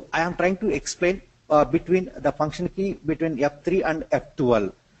 So I am trying to explain between the function key between F3 and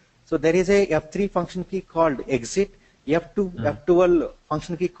F12. So there is a F3 function key called exit, F12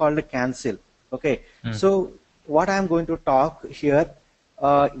 function key called cancel. Okay. So what I am going to talk here,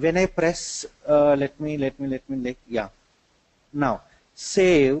 when I press, let me, yeah. Now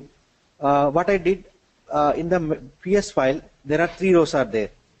save. What I did in the PS file, there are 3 rows are there.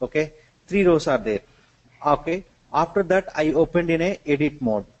 Okay, 3 rows are there. Okay. After that, I opened in a edit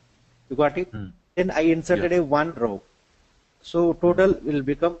mode. You got it? Then I inserted a 1 row. So total will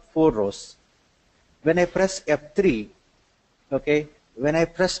become 4 rows. When I press F3, okay, when I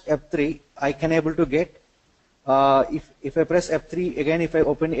press F3, I can able to get, if I press F3 again, if I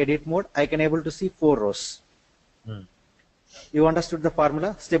open edit mode, I can able to see 4 rows. You understood the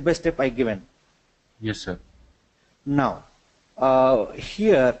formula? Step by step I given. Yes, sir. Now,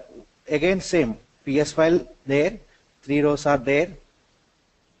 here again same PS file there, 3 rows are there.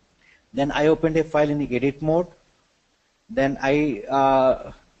 Then I opened a file in the edit mode. Then I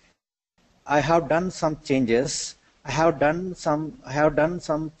have done some changes. I have done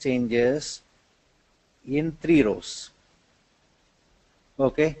some changes in 3 rows.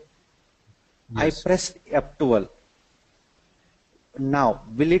 Okay. Yes. I pressed F12. Now,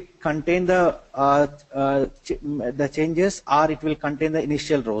 will it contain the changes, or it will contain the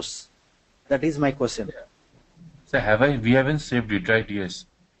initial rows? That is my question. So we haven't saved it, right? Yes.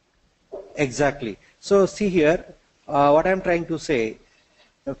 Exactly. So see here, what I'm trying to say,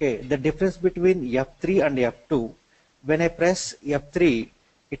 okay, the difference between F3 and F2, when I press F3,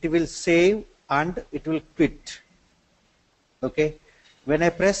 it will save and it will quit. Okay. When I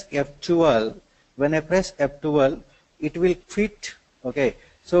press F12, it will quit. Okay.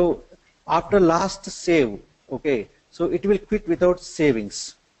 So after last save, okay, so it will quit without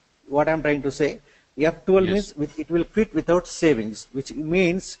savings. What I'm trying to say, F12 Yes. means it will quit without savings, which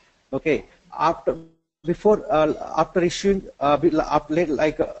means, okay, after issuing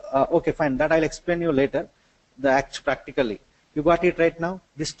okay, fine, that I'll explain you later, practically. You got it right now,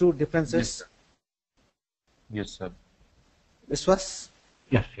 these 2 differences? Yes, sir. This was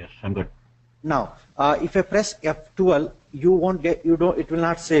Yes, I'm good. now, if I press F12, it will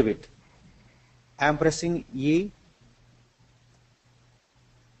not save it. I am pressing E.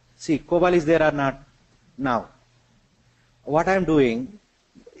 See, COBOL is there or not? Now, what I am doing,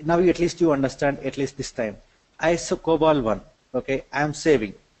 now at least you understand, at least this time. I saw COBOL 1, okay, I am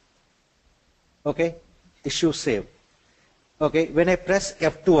saving. Okay, issue save. Okay, when I press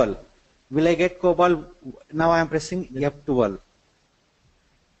F12, will I get COBOL? Now I am pressing F12.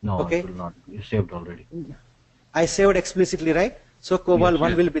 No, Okay. it will not. You saved already. I saved explicitly, right? So COBOL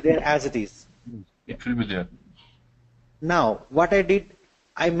 1 yes. will be there as it is. It will be there. Now, what I did,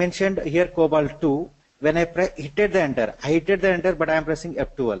 I mentioned here COBOL 2. When I hit the enter, I hit the enter, but I am pressing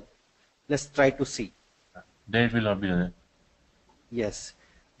F12. Let's try to see. Then it will not be there. Yes.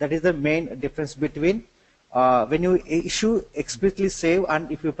 That is the main difference between when you issue explicitly save,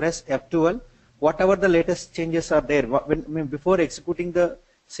 and if you press F12, whatever the latest changes are there, before executing the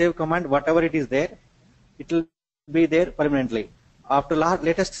save command, whatever it is there, it will be there permanently. After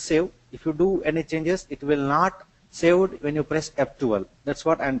latest save, if you do any changes, it will not save when you press F12. That's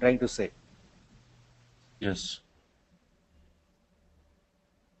what I'm trying to say. Yes.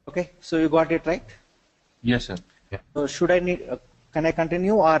 Okay, so you got it right? Yes, sir. So should I need? Can I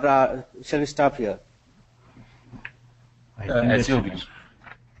continue, or shall we stop here? I think As you it's- wish.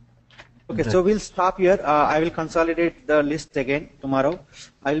 Okay, so we'll stop here. I will consolidate the list again tomorrow.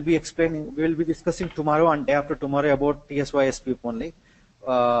 I will be explaining. We will be discussing tomorrow and day after tomorrow about TSYSP only.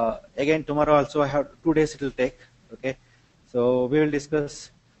 Again, tomorrow also I have 2 days it will take. Okay, so we will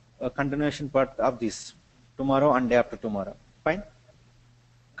discuss a continuation part of this tomorrow and day after tomorrow. Fine.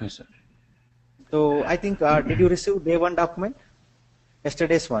 Okay, sir. So I think did you receive day 1 document?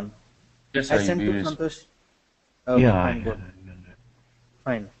 Yesterday's one. Yes, sir. I sent to we will- Santosh. Okay, yeah, fine, good.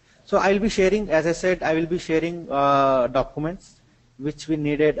 Fine. So I will be sharing, as I said, I will be sharing documents which we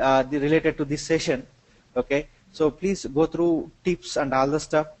needed related to this session. Okay. So please go through tips and all the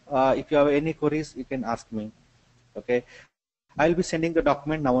stuff. If you have any queries, you can ask me. Okay. I will be sending the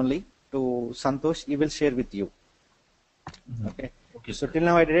document now only to Santosh. He will share with you. Okay. Okay, So sir. till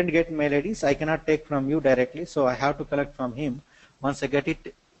now I didn't get mail IDs. I cannot take from you directly. So I have to collect from him. Once I get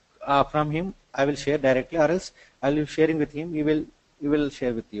it from him, I will share directly, or else I will be sharing with him. He will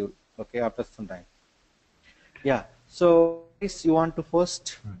share with you. Okay, after some time. Yeah. So please, you want to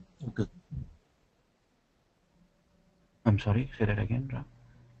first? Okay. I'm sorry, say that again, Ram.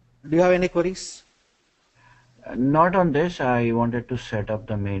 Do you have any queries? Not on this. I wanted to set up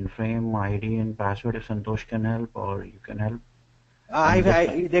the mainframe ID and password if Santosh can help, or you can help.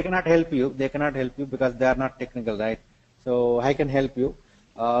 They cannot help you. They cannot help you because they are not technical, right? So I can help you.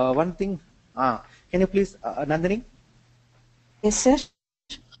 One thing. Can you please, Nandini? Yes, sir.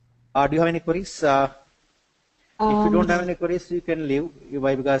 Do you have any queries? If you don't have any queries, you can leave.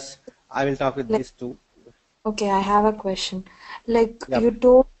 Why? Because I will talk with these two. Okay, I have a question. Like Yeah. you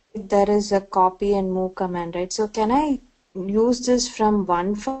told there is a copy and move command, right? So can I use this from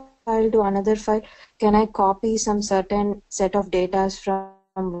one file to another file? Can I copy some certain set of data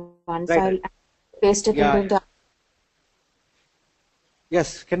from one Right. file and paste it Yeah. into the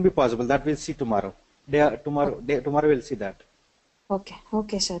Yes, can be possible. That we'll see tomorrow. Tomorrow we'll see that.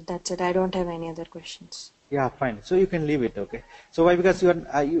 Okay, sir. That's it. I don't have any other questions. Yeah, fine. So you can leave it. Okay. So why? Because you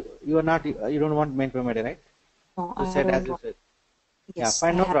are not, you don't want Mainframe ID, right? No, You I said as don't you want. said. Yes, Yeah,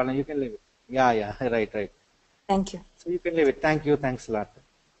 fine. I No have. problem. You can leave it. Yeah. Right. Thank you. So you can leave it. Thank you. Thanks a lot.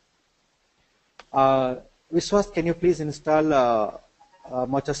 Vishwas, can you please install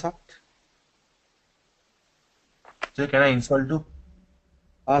Microsoft? Sir, can I install too?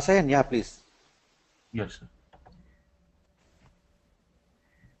 Sayan, yeah, please. Yes, sir.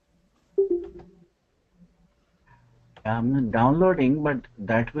 I'm downloading, but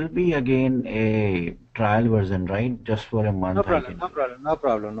that will be again a trial version, right? Just for a month. No I problem. can- No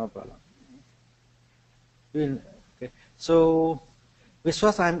problem. Okay. So,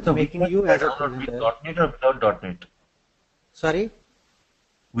 Vishwas, I'm So making which one you should I as a download with presenter. .NET or without .NET? Sorry?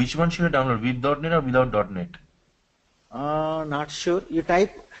 Which one should I download, with .NET or without .NET? Not sure. You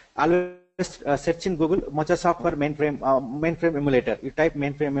type, always search in Google Microsoft for mainframe emulator. You type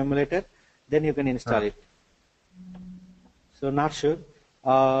mainframe emulator, then you can install it. So not sure.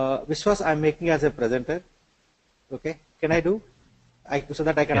 Vishwas, I'm making as a presenter. Okay. Can I do? So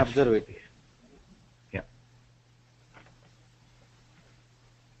that I can Yes. observe it. Yeah.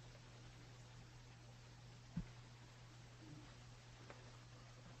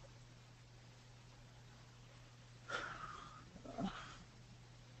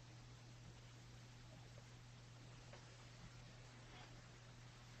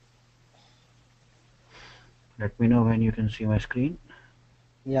 Let me know when you can see my screen.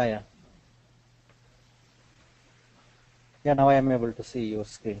 Yeah. Yeah, now I am able to see your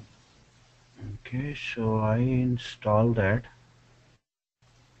screen. Okay, so I installed that.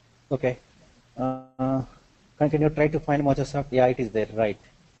 Okay. Can you try to find Microsoft? Yeah, it is there. Right.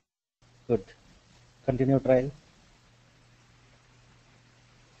 Good. Continue trial.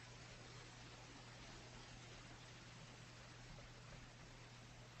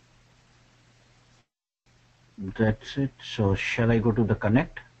 That's it. So shall I go to the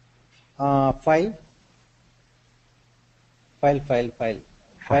connect? File. File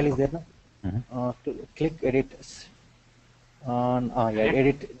is there, no? Click edit.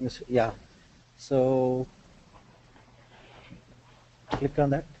 Edit. Yeah. So click on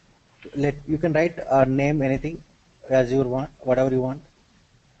that. You can write name anything as you want, whatever you want,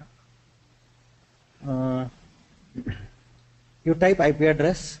 Uh, you type IP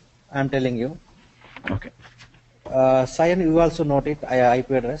address. I'm telling you. Okay. Cyan, you also note it,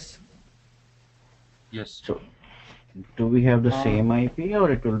 IP address. Yes. So, do we have the same IP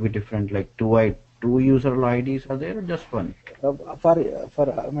or it will be different? Like two user IDs are there or just one?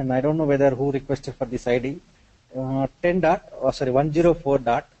 I mean, I don't know whether who requested for this ID. 10 dot, oh, sorry, 104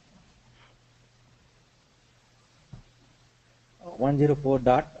 dot 104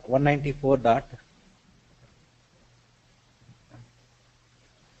 dot 194 dot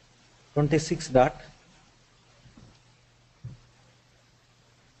 26 dot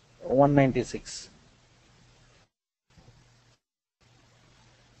 196.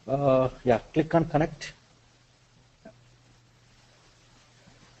 Yeah, click on connect.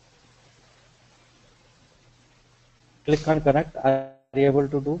 Click on connect. Are you able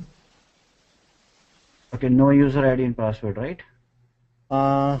to do? Okay, no user ID and password, right?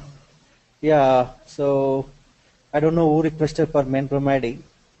 Yeah, so I don't know who requested for Mainframe ID.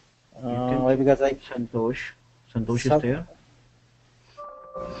 Why? Because I Santosh. Santosh is there.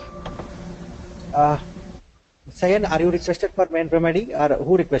 Sayan, are you requested for Mainframe ID or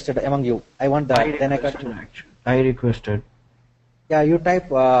who requested among you? I want that. Then I can. I requested. Yeah, you type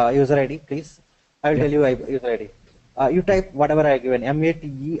user ID, please. I will tell you user ID. You type whatever I given.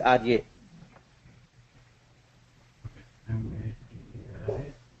 MATERA.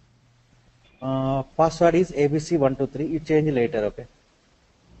 Password is ABC123. You change later, okay?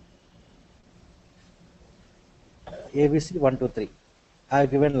 ABC123. I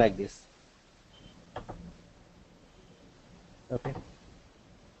have given like this. Okay.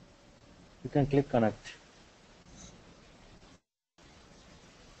 You can click connect.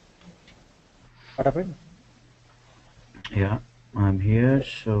 What happened? Yeah, I'm here.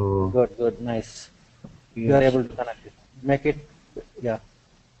 So Good, nice. yes. You are able to connect it. Make it, yeah.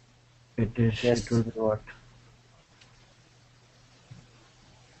 It is. Yes. It will be what?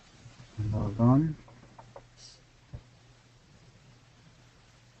 Log on.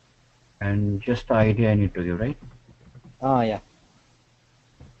 And just the ID I need to give, right? Yeah.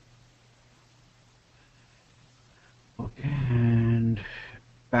 Okay, and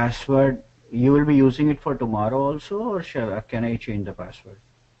password, you will be using it for tomorrow also, or can I change the password?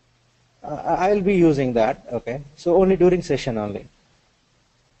 I will be using that, okay? So only during session only.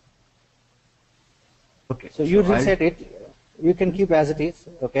 Okay. So you reset it. You can keep as it is,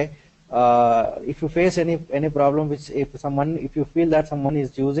 okay? If you face any problem, which if you feel that someone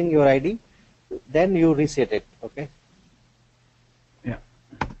is using your ID, then you reset it, okay? Yeah.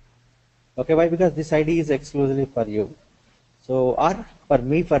 Okay, why? Because this ID is exclusively for you. So, or for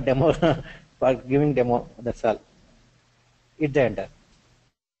me for demo, for giving demo, that's all. Hit the enter.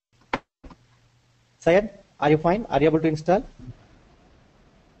 Syed, are you fine? Are you able to install?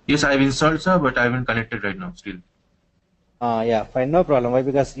 Yes, I've installed, sir, but I haven't connected right now still. Yeah, fine, no problem. Why?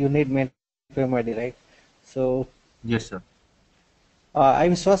 Because you need Mainframe ID, right? So, Yes, sir. I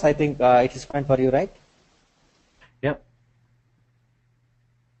Vishwas, I think it is fine for you, right? Yep.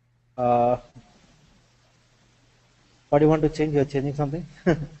 What do you want to change? You're changing something?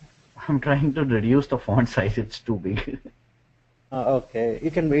 I'm trying to reduce the font size. It's too big. Okay, you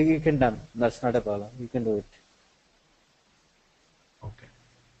can done. That's not a problem. You can do it. Okay.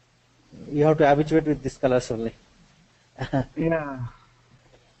 You have to habituate with this colors only. Yeah.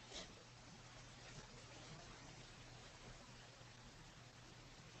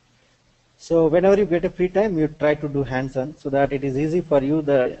 So whenever you get a free time, you try to do hands-on so that it is easy for you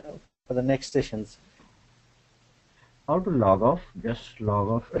for the next sessions. How to log off? Just log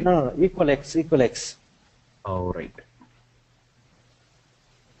off, right? No, equal X. Oh, right.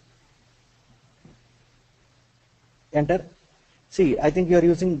 Enter. See, I think you are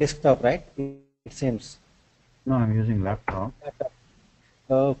using desktop, right? It seems. No, I'm using laptop.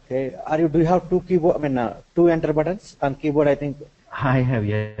 Okay. Do you have two keyboard? I mean, two enter buttons on keyboard? I think. I have,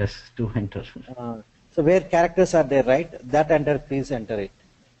 yes, two enters. So where characters are there, right? That enter, please enter it.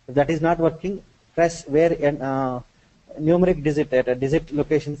 If that is not working, press where numeric digit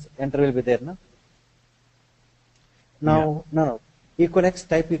locations enter will be there, no? Now, Yeah. no. Equal X,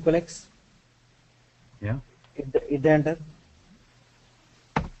 type equal X. Yeah. Hit the enter.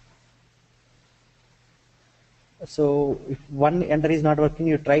 So if one enter is not working,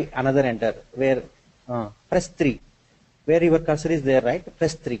 you try another enter where press 3. Where your cursor is there, right?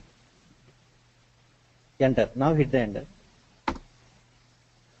 Press 3. Enter. Now hit the enter.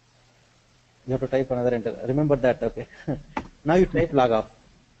 You have to type another enter. Remember that, okay? Now you type log off.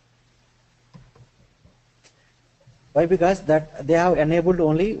 Why? Because that they have enabled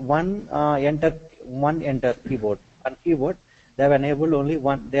only one enter keyboard. On keyboard, they have enabled only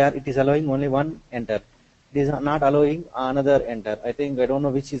one. It is allowing only one enter. It is not allowing another enter. I don't know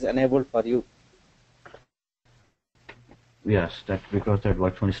which is enabled for you. Yes, that's because that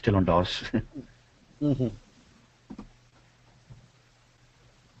workphone is still on DOS. Mm-hmm.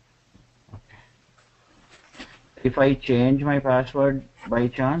 If I change my password by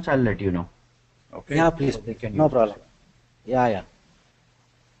chance, I'll let you know. Okay. Yeah, please. No problem. Yeah.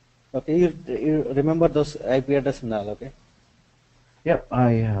 Okay, you remember those IP address and all, okay? Yep,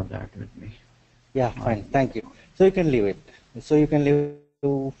 I have that with me. Yeah, fine. Thank you. So you can leave it. So you can leave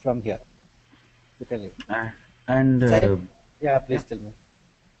from here. You can leave. Yeah, please tell me.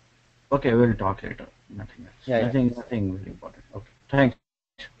 Okay, we'll talk later. Nothing else. Yeah, nothing really important. Okay, thanks.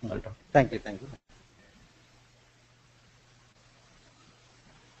 I'll talk. Thank you.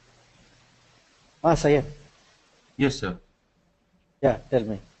 Sayed. Yes, sir. Yeah, tell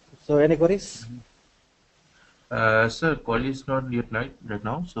me. So any queries? Sir, call is not yet right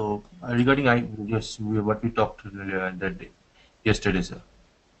now. So regarding what we talked earlier that day, yesterday, sir.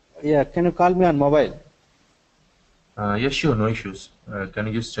 Yeah, can you call me on mobile? Yes, sure, no issues. Can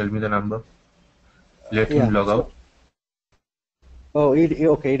you just tell me the number? Let him log out. Oh,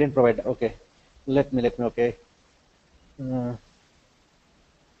 okay, he didn't provide. Okay, let me. Okay.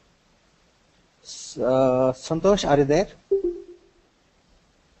 Santosh, are you there?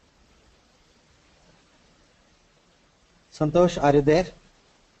 Santosh, are you there?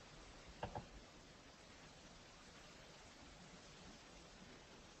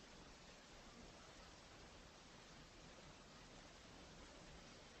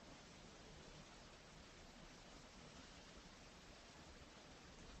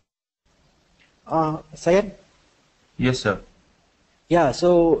 Sayed? Yes, sir. Yeah,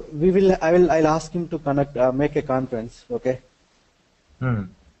 so I'll ask him to make a conference, okay? Or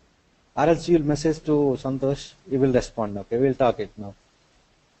else you'll message to Santosh, he will respond, okay? We'll talk it now.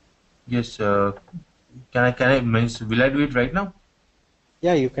 Yes, will I do it right now?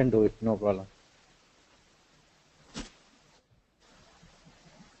 Yeah, you can do it, no problem.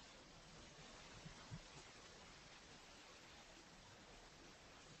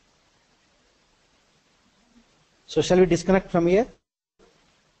 So shall we disconnect from here?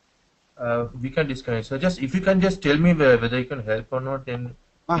 We can disconnect. So just if you can just tell me whether you can help or not, then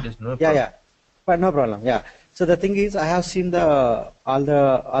it is no problem. Yeah, but no problem. Yeah. So the thing is, I have seen all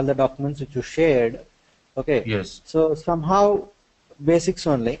the documents which you shared. Okay. Yes. So somehow basics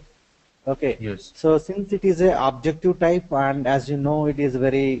only. Okay. Yes. So since it is a objective type, and as you know, it is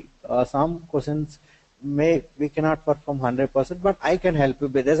very some questions we cannot perform 100%, but I can help you.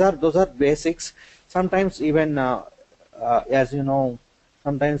 Those are basics. Sometimes even as you know,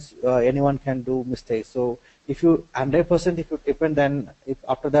 sometimes anyone can do mistakes. So if you 100% if you depend, then if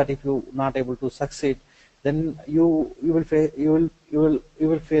after that if you not able to succeed, then you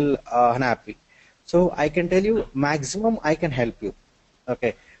will feel unhappy. So I can tell you maximum I can help you.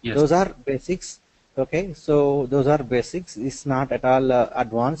 Okay. Yes. Those are basics. Okay. So those are basics. It's not at all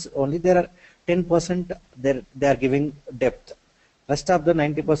advanced. Only there are 10% they are giving depth. Rest of the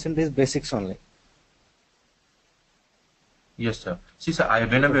 90% is basics only. Yes, sir. See, sir,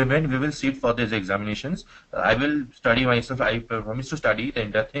 when we will sit for these examinations, I will study myself. I promise to study the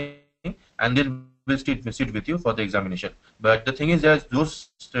entire thing, and then we'll sit with you for the examination. But the thing is, there's those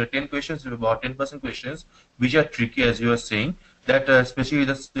 10 questions, about 10% questions, which are tricky, as you are saying, that especially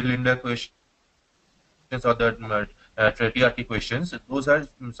the cylinder questions or the TRT questions, those are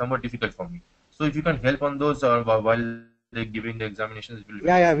somewhat difficult for me. So if you can help on those while they're giving the examinations, it will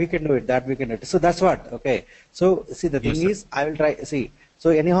be we can do it. That we can do it. So that's what. Okay. So see, the thing is, I will try. See, so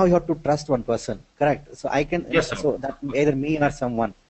anyhow, you have to trust one person, correct? So I can. Yes, sir. So that either me or someone.